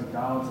grab some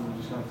McDonald's, and we're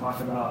just going to talk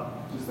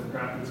about just the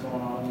crap that's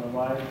going on in their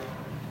life,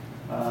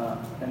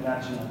 and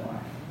that's Young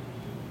Life.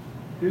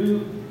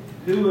 Who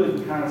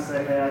would kind of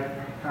say, hey, I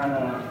kind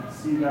of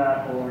see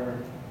that or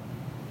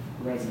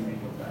resonate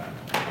with that?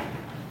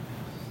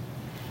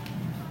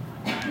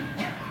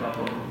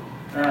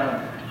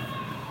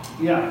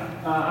 Yeah,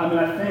 I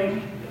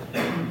think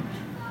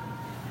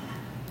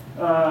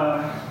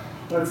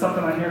that's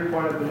something I hear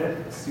quite a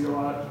bit, see a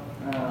lot.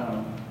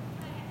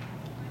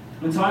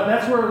 And so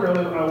that's where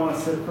really I want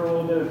to sit for a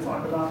little bit and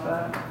talk about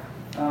that.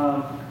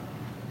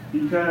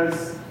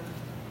 Because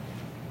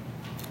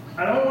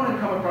I don't want to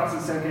come across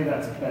and say, hey,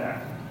 that's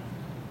bad.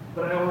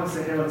 But I want to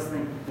say, hey, let's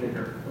think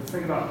bigger. Let's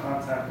think about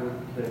contact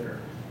with bigger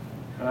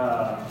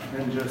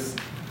than just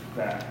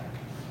that.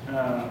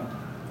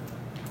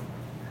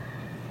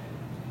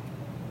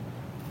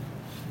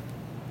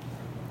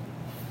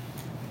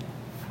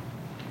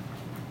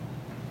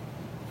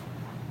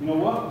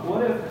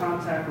 What if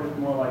contact looked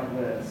more like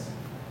this?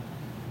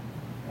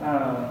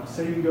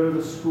 Say you go to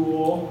the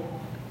school,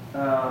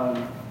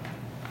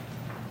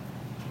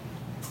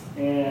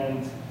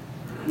 and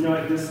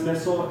at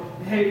dismissal.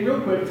 Hey,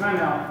 real quick, time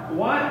out.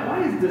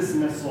 Why is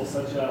dismissal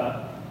such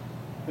a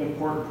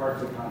important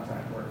part of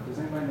contact work? Does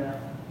anybody know?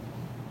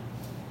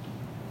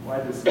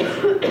 Why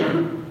dismissal?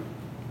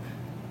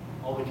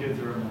 All the kids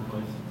are in one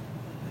place.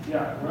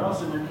 Yeah, where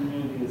else in your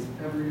community is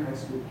every high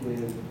school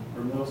kid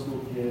or middle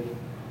school kid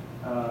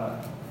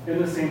in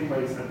the same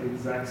place at the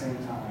exact same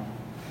time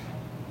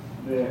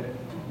that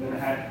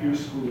at your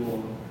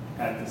school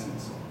at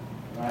dismissal,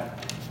 right?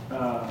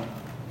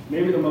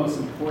 Maybe the most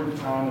important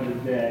time of the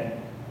day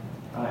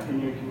in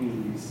your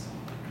communities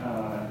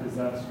is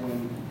that's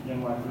when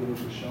young life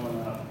leaders are showing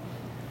up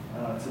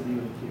to be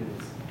with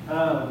kids.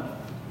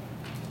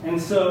 And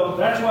so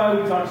that's why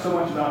we talk so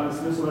much about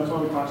dismissal. That's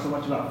why we talk so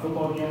much about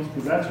football games,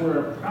 because that's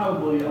where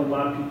probably a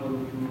lot of people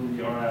in the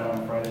community are at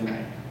on Friday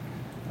night,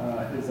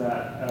 is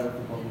at a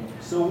football game.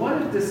 So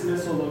what if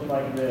dismissal looked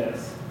like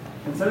this?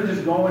 Instead of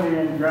just going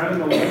in, grabbing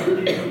the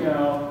one kid you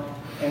know,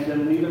 and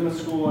then leaving the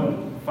school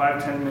in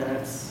 5-10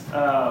 minutes,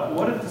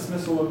 what if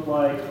dismissal looked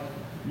like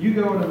you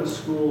go into the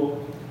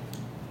school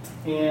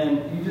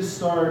and you just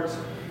start,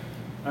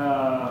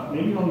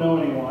 maybe you don't know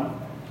anyone,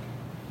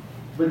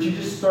 but you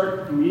just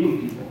start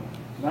meeting people.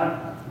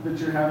 Not that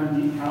you're having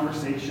deep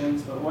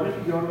conversations, but what if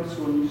you go into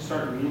school and you just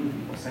start meeting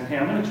people, saying, hey,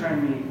 I'm going to try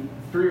and meet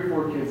 3 or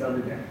 4 kids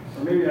every day,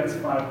 or maybe that's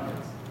 5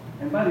 kids.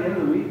 And by the end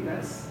of the week,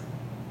 that's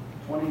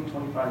 20,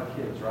 25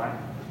 kids, right?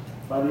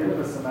 By the end of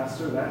the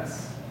semester,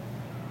 that's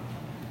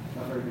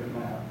not very good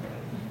math, but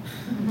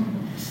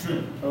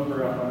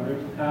over 100.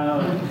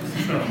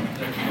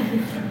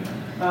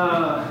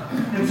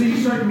 And so you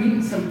start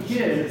meeting some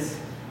kids,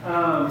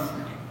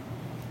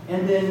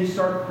 and then you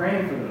start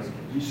praying for those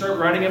kids. You start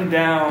writing them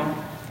down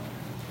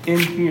in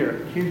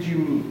here, kids you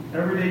meet.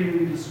 Every day you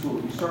leave the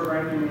school, you start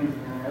writing their names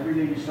down. Every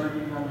day you start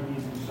getting on your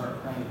knees and you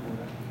start praying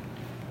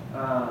for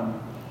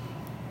them.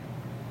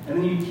 And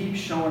then you keep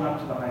showing up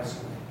to the high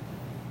school.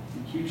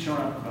 You keep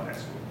showing up to the high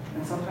school.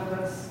 And sometimes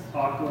that's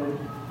awkward.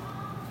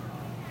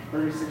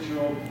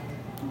 36-year-old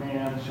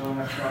man showing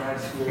up to the high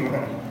school. It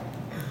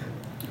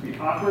can be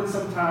awkward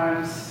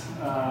sometimes,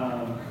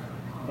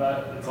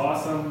 but it's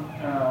awesome.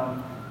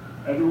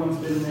 Everyone's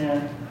been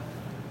there.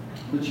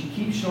 But you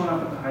keep showing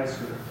up at the high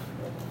school.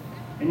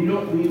 And you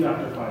don't leave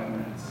after 5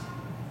 minutes.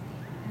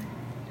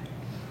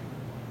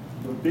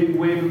 The big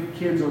wave of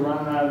kids are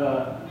running out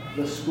of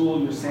the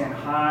school. You're saying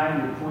hi,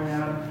 you're pointing at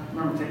them. I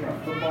remember taking a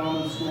football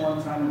into school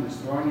one time and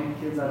just throwing it at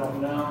kids I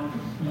don't know.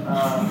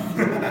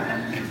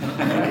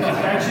 I'd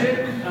catch it,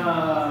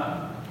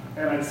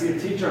 and I'd see a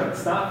teacher. I'd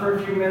stop for a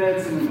few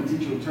minutes, and then the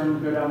teacher would turn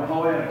and go down the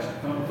hallway. I'd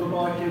throw the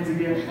football at kids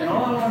again. And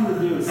all I wanted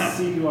to do is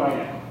see who I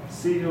am.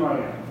 See who I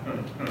am.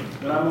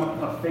 That I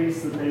want a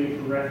face that they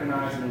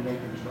recognize and they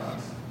can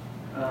trust.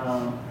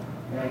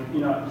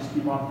 And just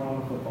keep on throwing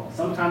the football.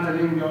 Sometimes I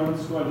didn't go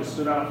into school. I just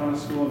stood out in front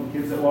of school, and the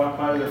kids that walked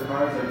by their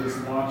cars, I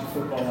just launched a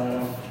football at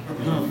them.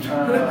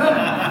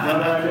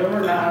 Whether I do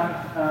or not,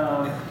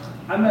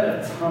 I met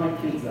a ton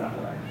of kids that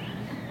way.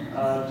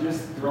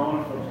 Just throwing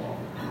a football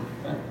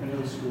into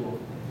the school.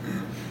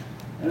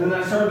 And then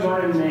I started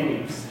learning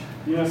names.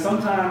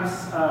 Sometimes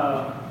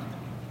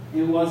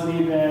it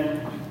wasn't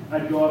even,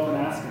 I'd go up and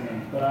ask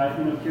them. But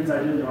kids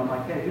I did know, I'm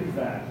like, hey, who's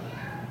that?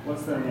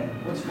 What's their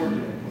name? What sport do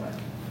they play?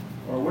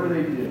 Or what do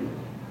they do?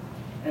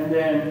 And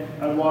then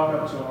I'd walk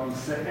up to them and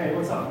say, hey,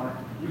 what's up, Mark?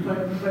 You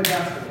play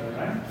basketball,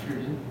 right? Sure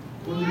do.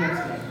 When's your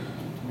next game?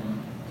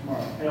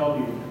 Tomorrow. Hey, I'll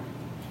be there.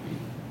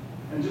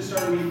 And just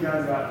start meeting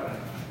guys that way.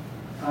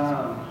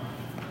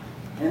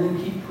 And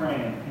then keep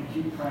praying and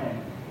keep praying.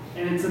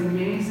 And it's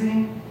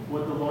amazing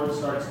what the Lord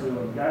starts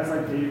doing. Guys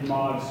like Dave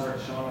Mogg start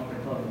showing up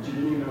at club that you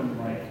didn't even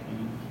invite.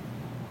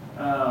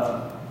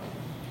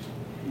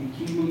 You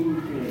keep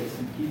meeting kids,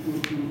 you keep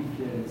meeting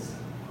kids,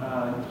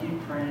 you keep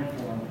praying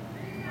for them,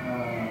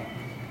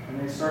 and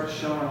they start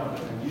showing up at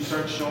things. You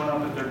start showing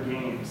up at their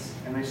games,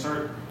 and they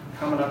start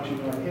coming up to you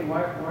like, hey,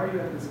 why are you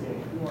at this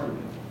game? Who are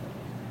you?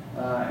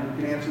 And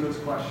you can answer those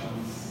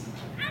questions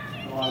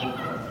a lot of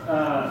different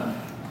ways.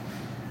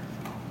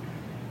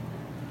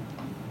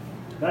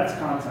 That's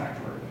contact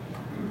work.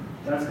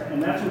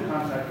 And that's what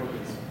contact work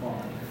is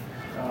fun.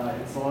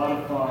 It's a lot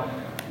of fun.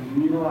 You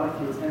meet a lot of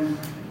kids, and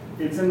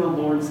it's in the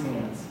Lord's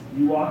hands.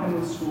 You walk into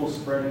the school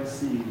spreading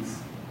seeds,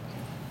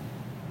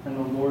 and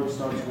the Lord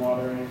starts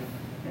watering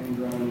and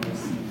growing those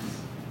seeds.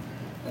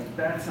 Like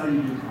that's how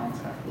you do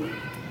contact.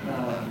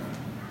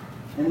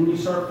 And then you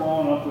start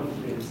following up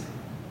with kids.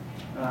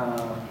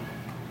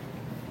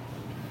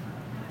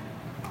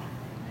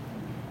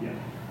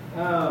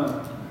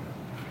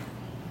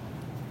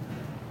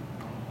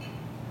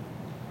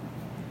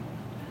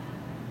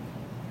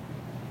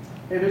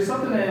 Hey, there's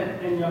something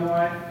in Young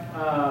Life,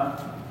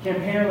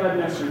 campaign-led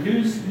ministry.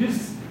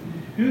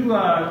 Who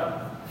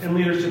in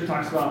leadership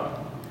talks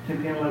about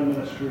campaign-led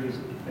ministries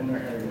in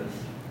their areas?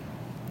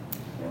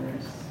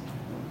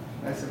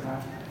 Nice and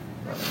high.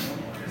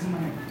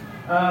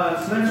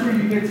 So that's where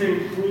you get to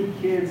include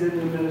kids in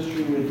the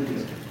ministry with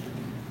you.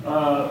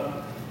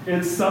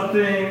 It's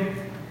something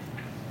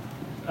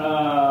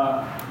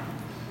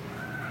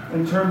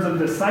in terms of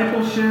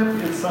discipleship.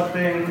 It's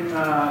something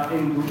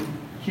in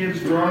kids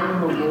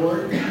growing in the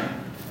Lord.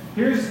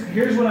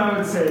 Here's what I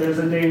would say. There's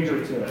a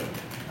danger to it.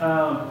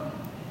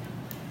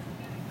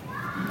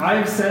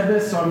 I've said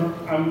this, so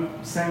I'm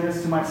saying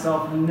this to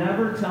myself.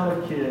 Never tell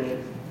a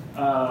kid,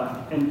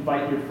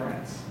 invite your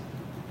friends.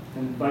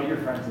 Invite your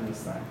friends to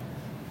this thing.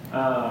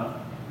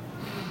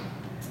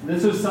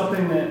 This was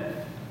something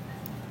that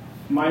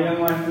my Young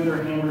Life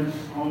leader hammered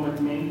home with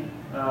me.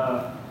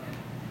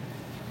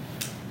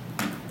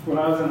 When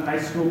I was in high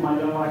school, my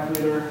Young Life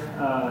leader,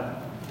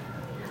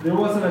 there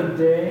wasn't a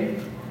day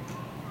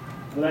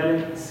that I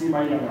didn't see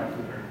my Young Life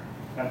leader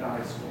at the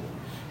high school.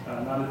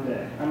 Not a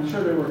day. I'm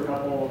sure there were a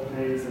couple of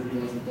days that he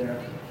wasn't there.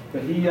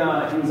 But he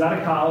was out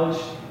of college.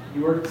 He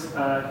worked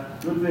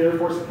with the Air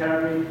Force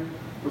Academy,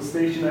 was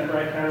stationed at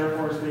Wright Air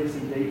Force Base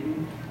in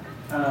Dayton.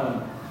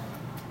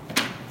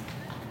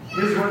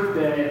 His work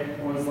day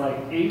was like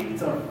 8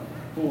 to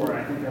 4,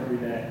 I think, every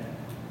day.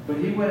 But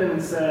he went in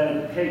and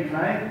said, hey, can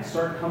I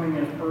start coming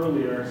in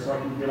earlier so I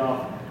can get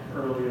off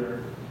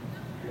earlier?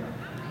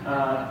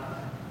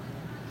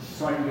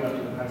 So I can get up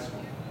to the high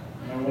school.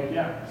 And I'm like,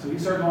 yeah. So he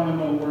started going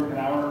to work an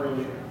hour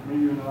earlier,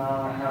 maybe even an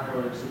hour and a half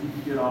earlier, so he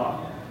could get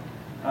off.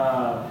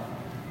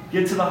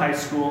 Get to the high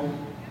school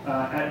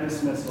at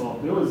dismissal.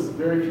 There was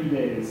very few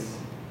days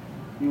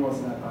he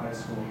wasn't at the high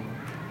school.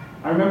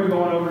 I remember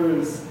going over to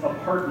his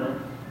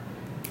apartment,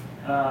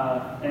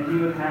 and he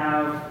would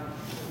have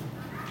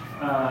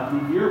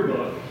the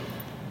yearbook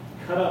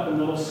cut up in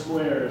little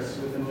squares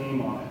with a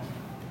name on it.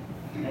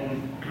 And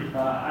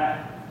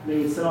they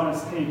would sit on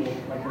his table,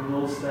 like in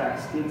little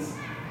stacks. Kids,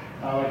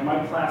 like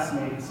my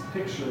classmates'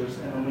 pictures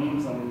and the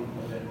names underneath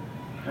of it.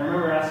 And I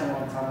remember asking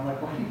one time, I'm like,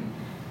 why?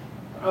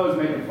 I was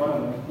making fun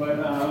of him, but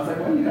I was like,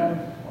 why do you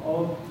have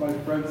all of my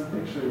friends'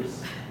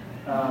 pictures?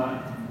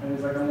 And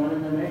he's like, I'm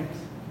learning their names.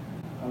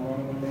 I'm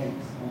learning their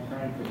names. I'm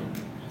praying for them.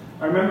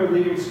 I remember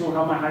leaving school,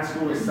 how my high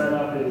school was set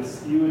up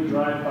is you would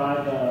drive by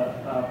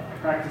the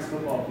practice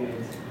football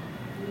fields.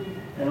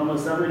 And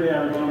almost every day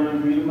I remember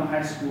leaving the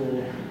high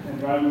school and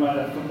driving by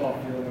that football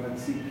field and I'd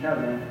see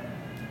Kevin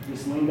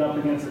just leaned up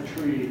against a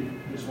tree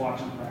just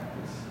watching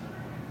practice.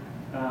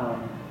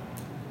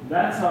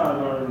 That's how I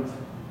learned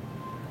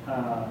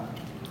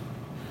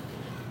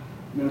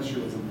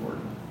ministry was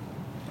important.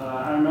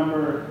 I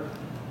remember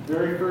the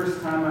very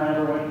first time I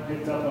ever went and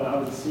picked up, I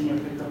was a senior,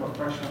 picked up a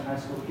freshman high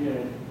school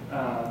kid.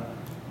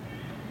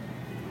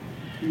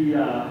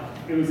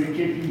 It was a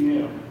kid he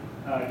knew.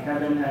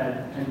 Kevin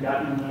had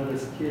gotten to know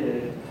this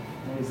kid,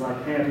 and he's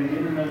like, hey, I've been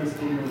getting to know this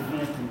kid named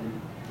Anthony.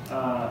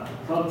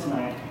 Club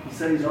tonight. He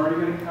said he's already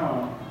going to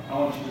come. I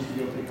want you just to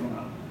go pick him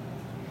up.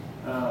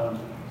 So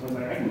I was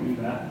like, I can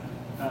do that.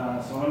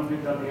 So I went and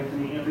picked up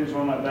Anthony. Anthony's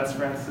one of my best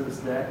friends to this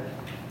day.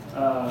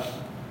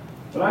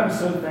 But I'm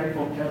so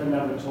thankful Kevin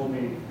never told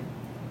me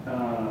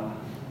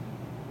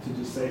to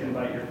just say,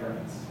 invite your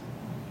friends.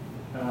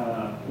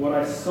 What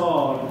I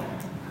saw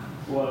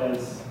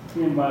was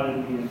he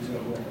invited me into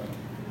it with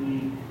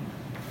him.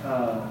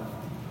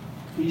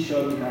 He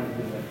showed me how to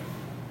do it.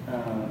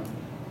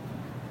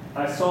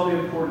 I saw the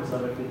importance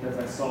of it because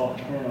I saw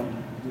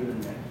him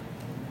doing it.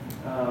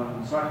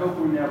 So I hope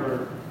we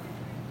never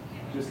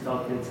just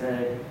tell kids,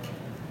 hey,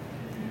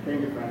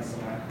 bring your friends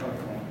tonight.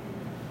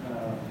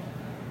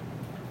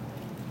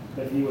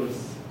 But he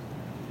was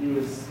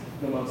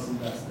the most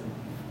invested.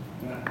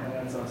 And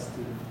that's us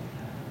too.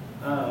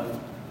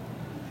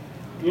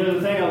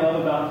 The thing I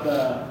love about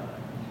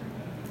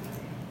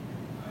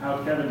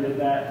how Kevin did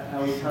that,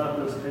 how he cut up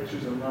those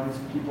pictures and runs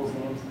people's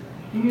names,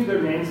 he knew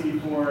their names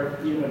before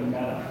he even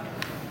met them.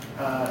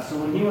 So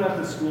when he went up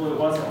to school, it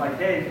wasn't like,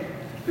 hey,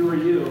 who are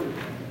you?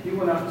 He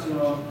went up to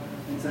them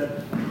and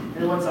said,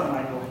 hey, what's up,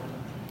 Michael?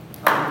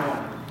 How's it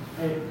going?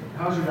 Hey,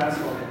 how's your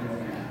basketball game going?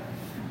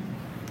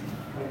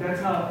 Like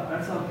that's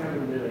how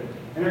Kevin did it.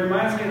 And it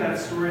reminds me of that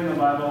story in the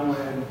Bible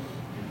when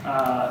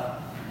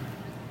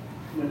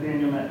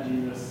Nathaniel met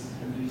Jesus,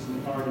 and Jesus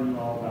already knew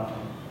all about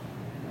him.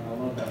 I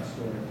love that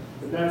story.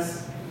 But that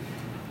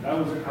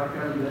was how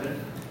Kevin did it.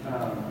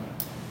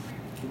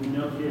 We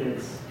know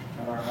kids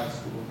at our high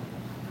school.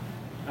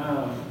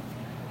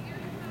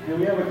 And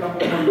we have a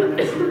couple more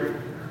minutes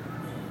here.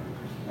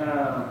 A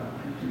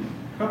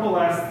couple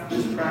last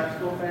just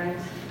practical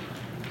things.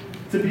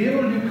 To be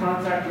able to do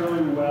contact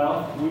really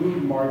well, we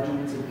need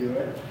margin to do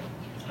it.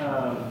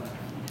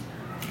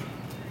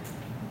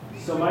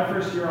 So my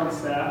first year on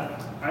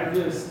staff, I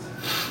just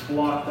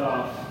blocked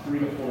off 3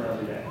 to 4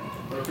 every day,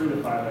 or 3 to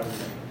 5 every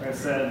day. I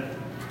said,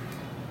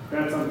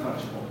 that's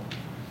untouchable.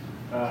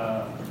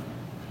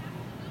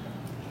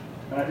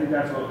 And I think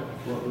that's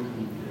what we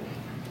need to do.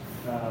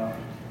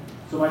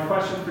 So my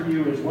question for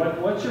you is,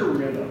 what's your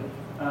rhythm?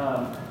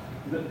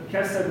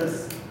 Kes said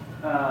this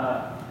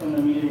in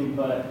the meeting,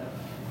 but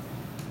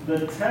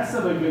the test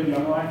of a good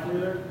young life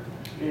leader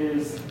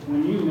is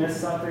when you miss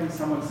something,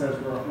 someone says,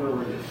 where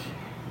were you?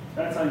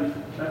 That's how you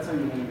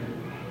integrate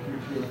your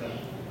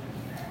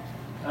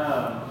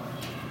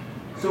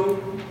So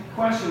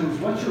question is,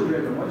 what's your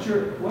rhythm? What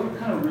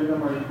kind of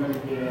rhythm are you going to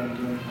get in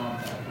doing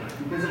contact work?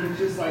 Because if it's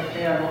just like,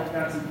 hey, I've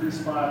got some free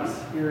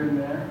spots here and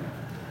there,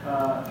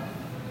 I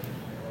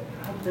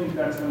don't think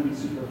that's going to be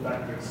super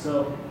effective.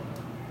 So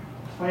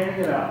planning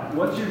it out.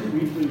 What's your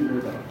weekly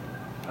rhythm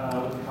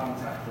with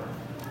contact work?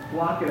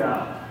 Block it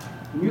out.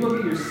 When you look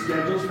at your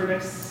schedules for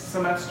next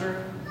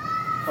semester,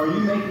 are you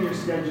making your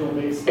schedule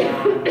based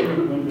on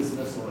when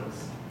dismissal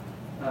is?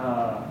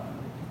 Or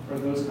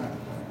those kinds of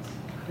things?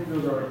 I think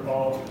those are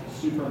all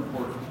super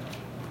important.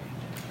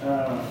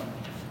 I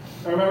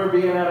remember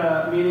being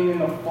at a meeting in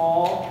the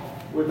fall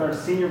with our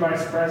senior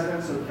vice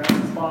president, so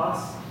Kes's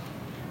boss,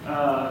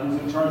 who's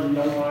in charge of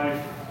Young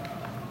Life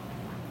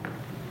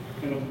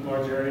in a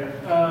large area.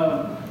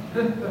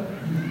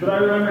 But I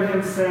remember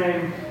him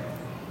saying,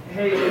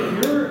 hey,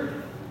 if you're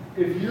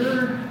if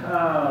you're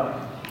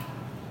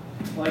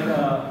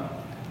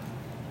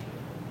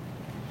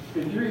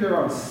either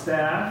on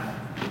staff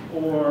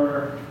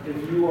or if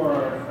you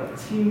are a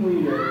team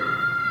leader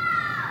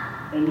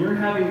and you're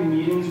having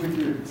meetings with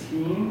your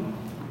team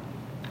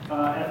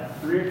at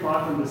 3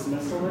 o'clock when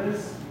dismissal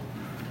is,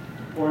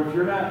 or if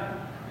you're not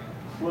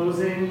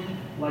closing,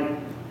 like,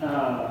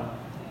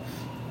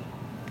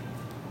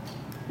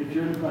 if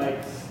you're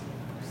like,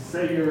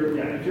 say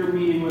if you're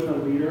meeting with a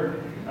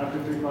leader after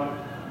 3 o'clock,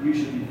 you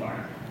should be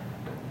fired.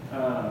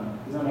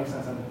 Does that make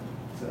sense? I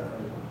said that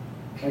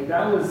right. Like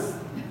that was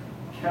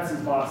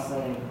Kes's boss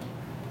saying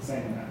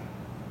that.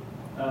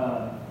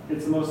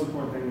 It's the most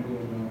important thing we do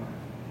in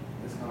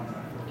this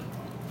contact work.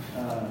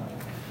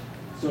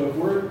 So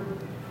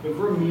if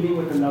we're meeting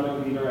with another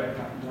leader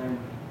during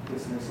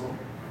dismissal,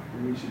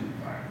 we should be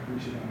fired. We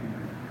should not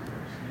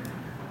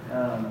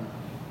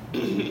be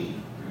first.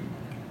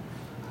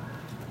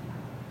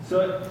 So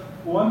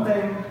one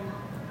thing,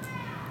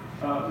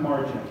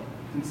 margin,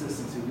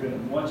 consistency,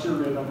 rhythm. What's your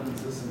rhythm,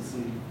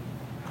 consistency?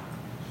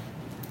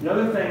 The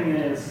other thing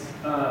is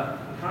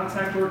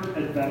contact work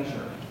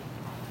adventure.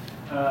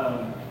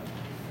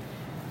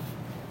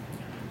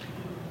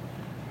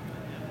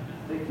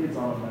 Take kids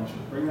on adventure.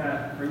 Bring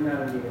that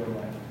into their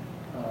life.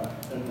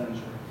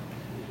 Adventure.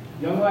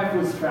 Young Life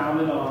was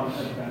founded on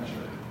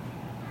adventure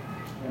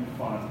and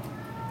fun.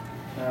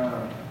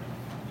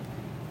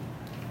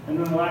 And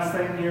then the last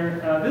thing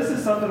here, this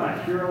is something I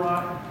hear a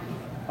lot.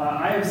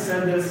 I have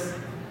said this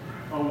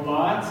a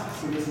lot,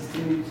 so this is to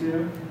me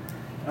too.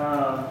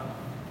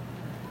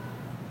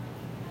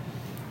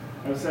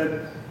 I've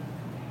said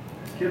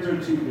kids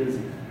are too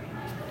busy.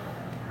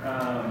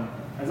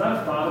 As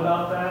I've thought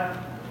about that,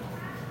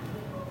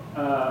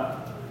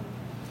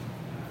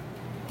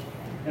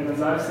 and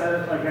as I've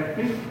said it, like I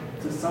think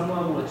to some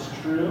level it's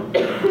true,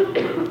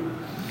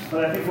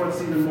 but I think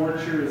what's even more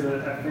true is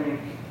that I think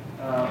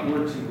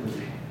we're too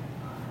busy.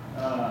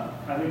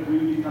 I think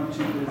we become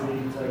too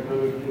busy to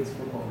go to a kids'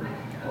 football game,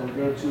 or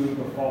go to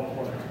the fall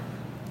play,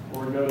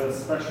 or go to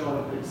Special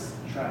Olympics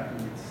track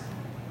meets.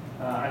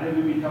 I think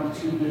we become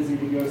too busy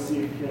to go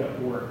see a kid at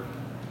work.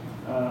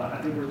 I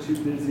think we're too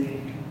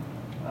busy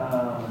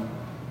to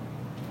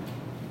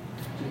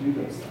do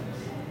those things.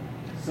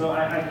 So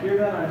I hear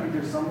that, and I think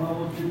there's some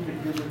level of truth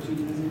that kids are too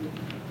busy.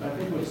 But I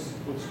think what's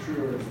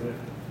truer is that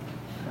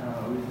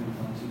we've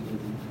become too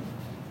busy.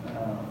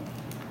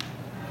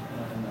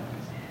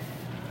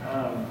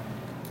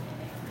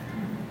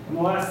 And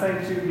the last thing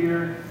too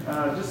here,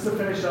 just to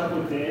finish up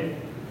with Dave,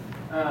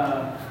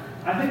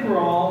 I think we're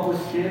all, with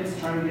kids,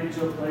 trying to get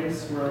to a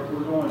place where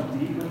we're going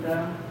deep with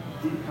them,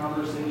 deep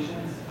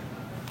conversations.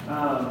 And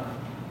I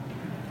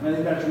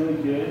think that's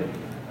really good.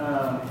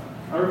 I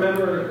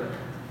remember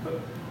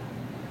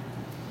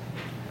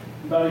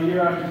about a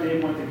year after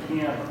Dave went to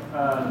camp,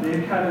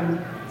 Dave got in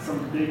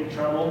some big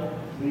trouble,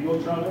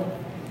 legal trouble.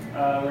 We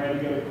had to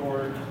go to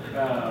court.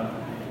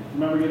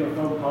 Remember getting a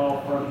phone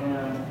call from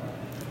him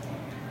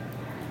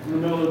in the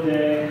middle of the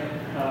day.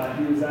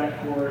 He was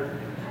at court.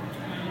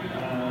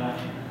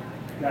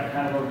 Got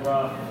kind of a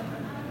rough,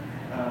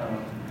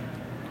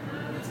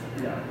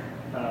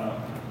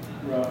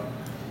 rough.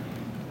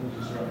 It was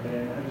just a rough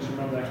day. I just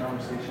remember that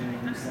conversation and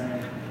him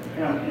saying,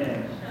 "Hey, I'm in,"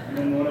 and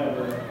then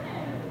whatever.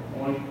 I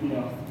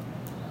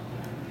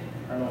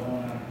don't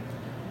want to.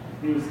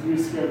 He was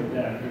scared to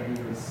death, but he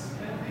was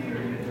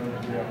going to go to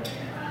jail.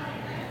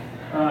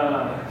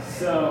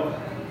 So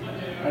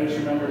I just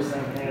remember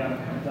saying, "Hey, I'm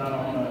done. I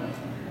want to."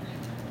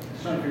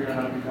 Just trying to figure out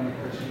how to become a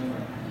Christian.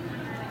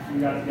 We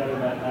got together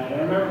that night. I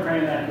remember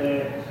praying that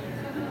day.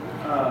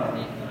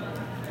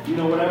 you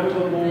know, whatever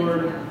the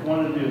Lord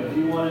wanted to do. If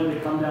He wanted to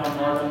come down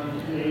hard on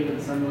Dave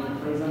and send him to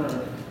prison, or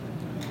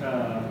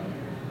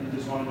He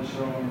just wanted to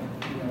show him,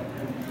 you know,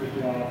 him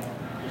completely off,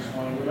 just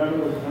wanted whatever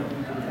was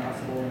pointing to the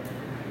gospel.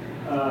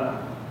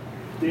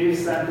 Dave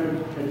sat there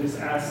and just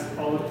asked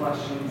all the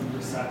questions and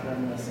just sat there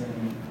and listened,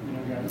 and, you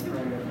know, got to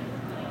pray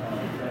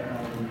that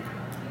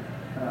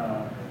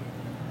night.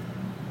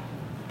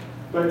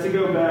 But to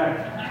go back,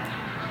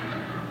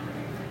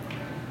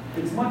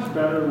 it's much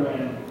better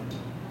when,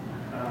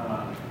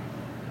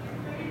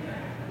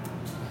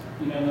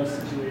 you know, in those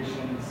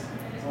situations,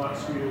 it's a lot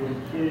sweeter when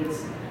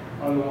kids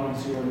are the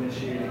ones who are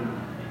initiating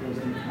those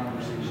deep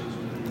conversations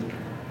with you.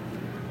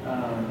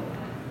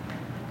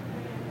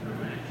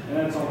 And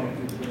that's only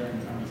through prayer and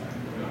contact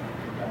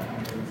that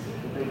happens.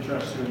 If they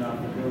trust you enough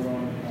that they're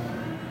willing to come.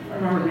 I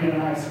remember being in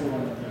high school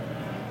and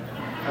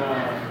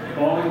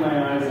bawling my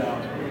eyes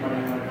out with my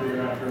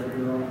career after a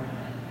girl.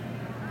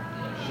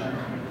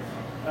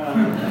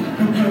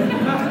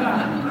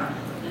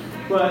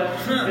 But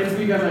it's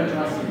because I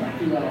trusted them.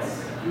 Who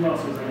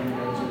else was going to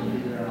go to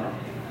figure it out?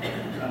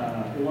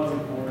 It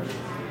wasn't forced.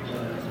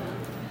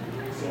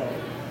 So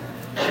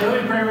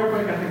let me pray real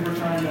quick. I think we're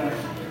trying to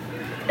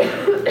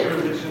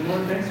transition.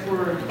 Lord, thanks for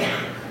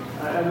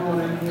everyone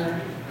in here.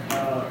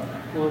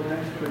 Lord,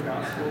 thanks for the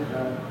gospel.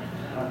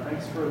 God,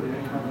 thanks for the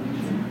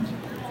incarnation.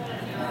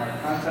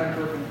 Contact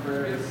open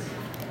prayers.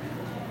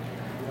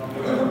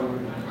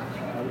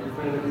 We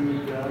pray that we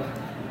would go.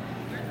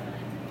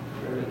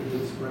 Pray that we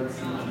would spread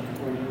seeds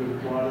before you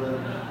would water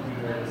and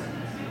grow.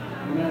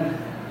 Amen.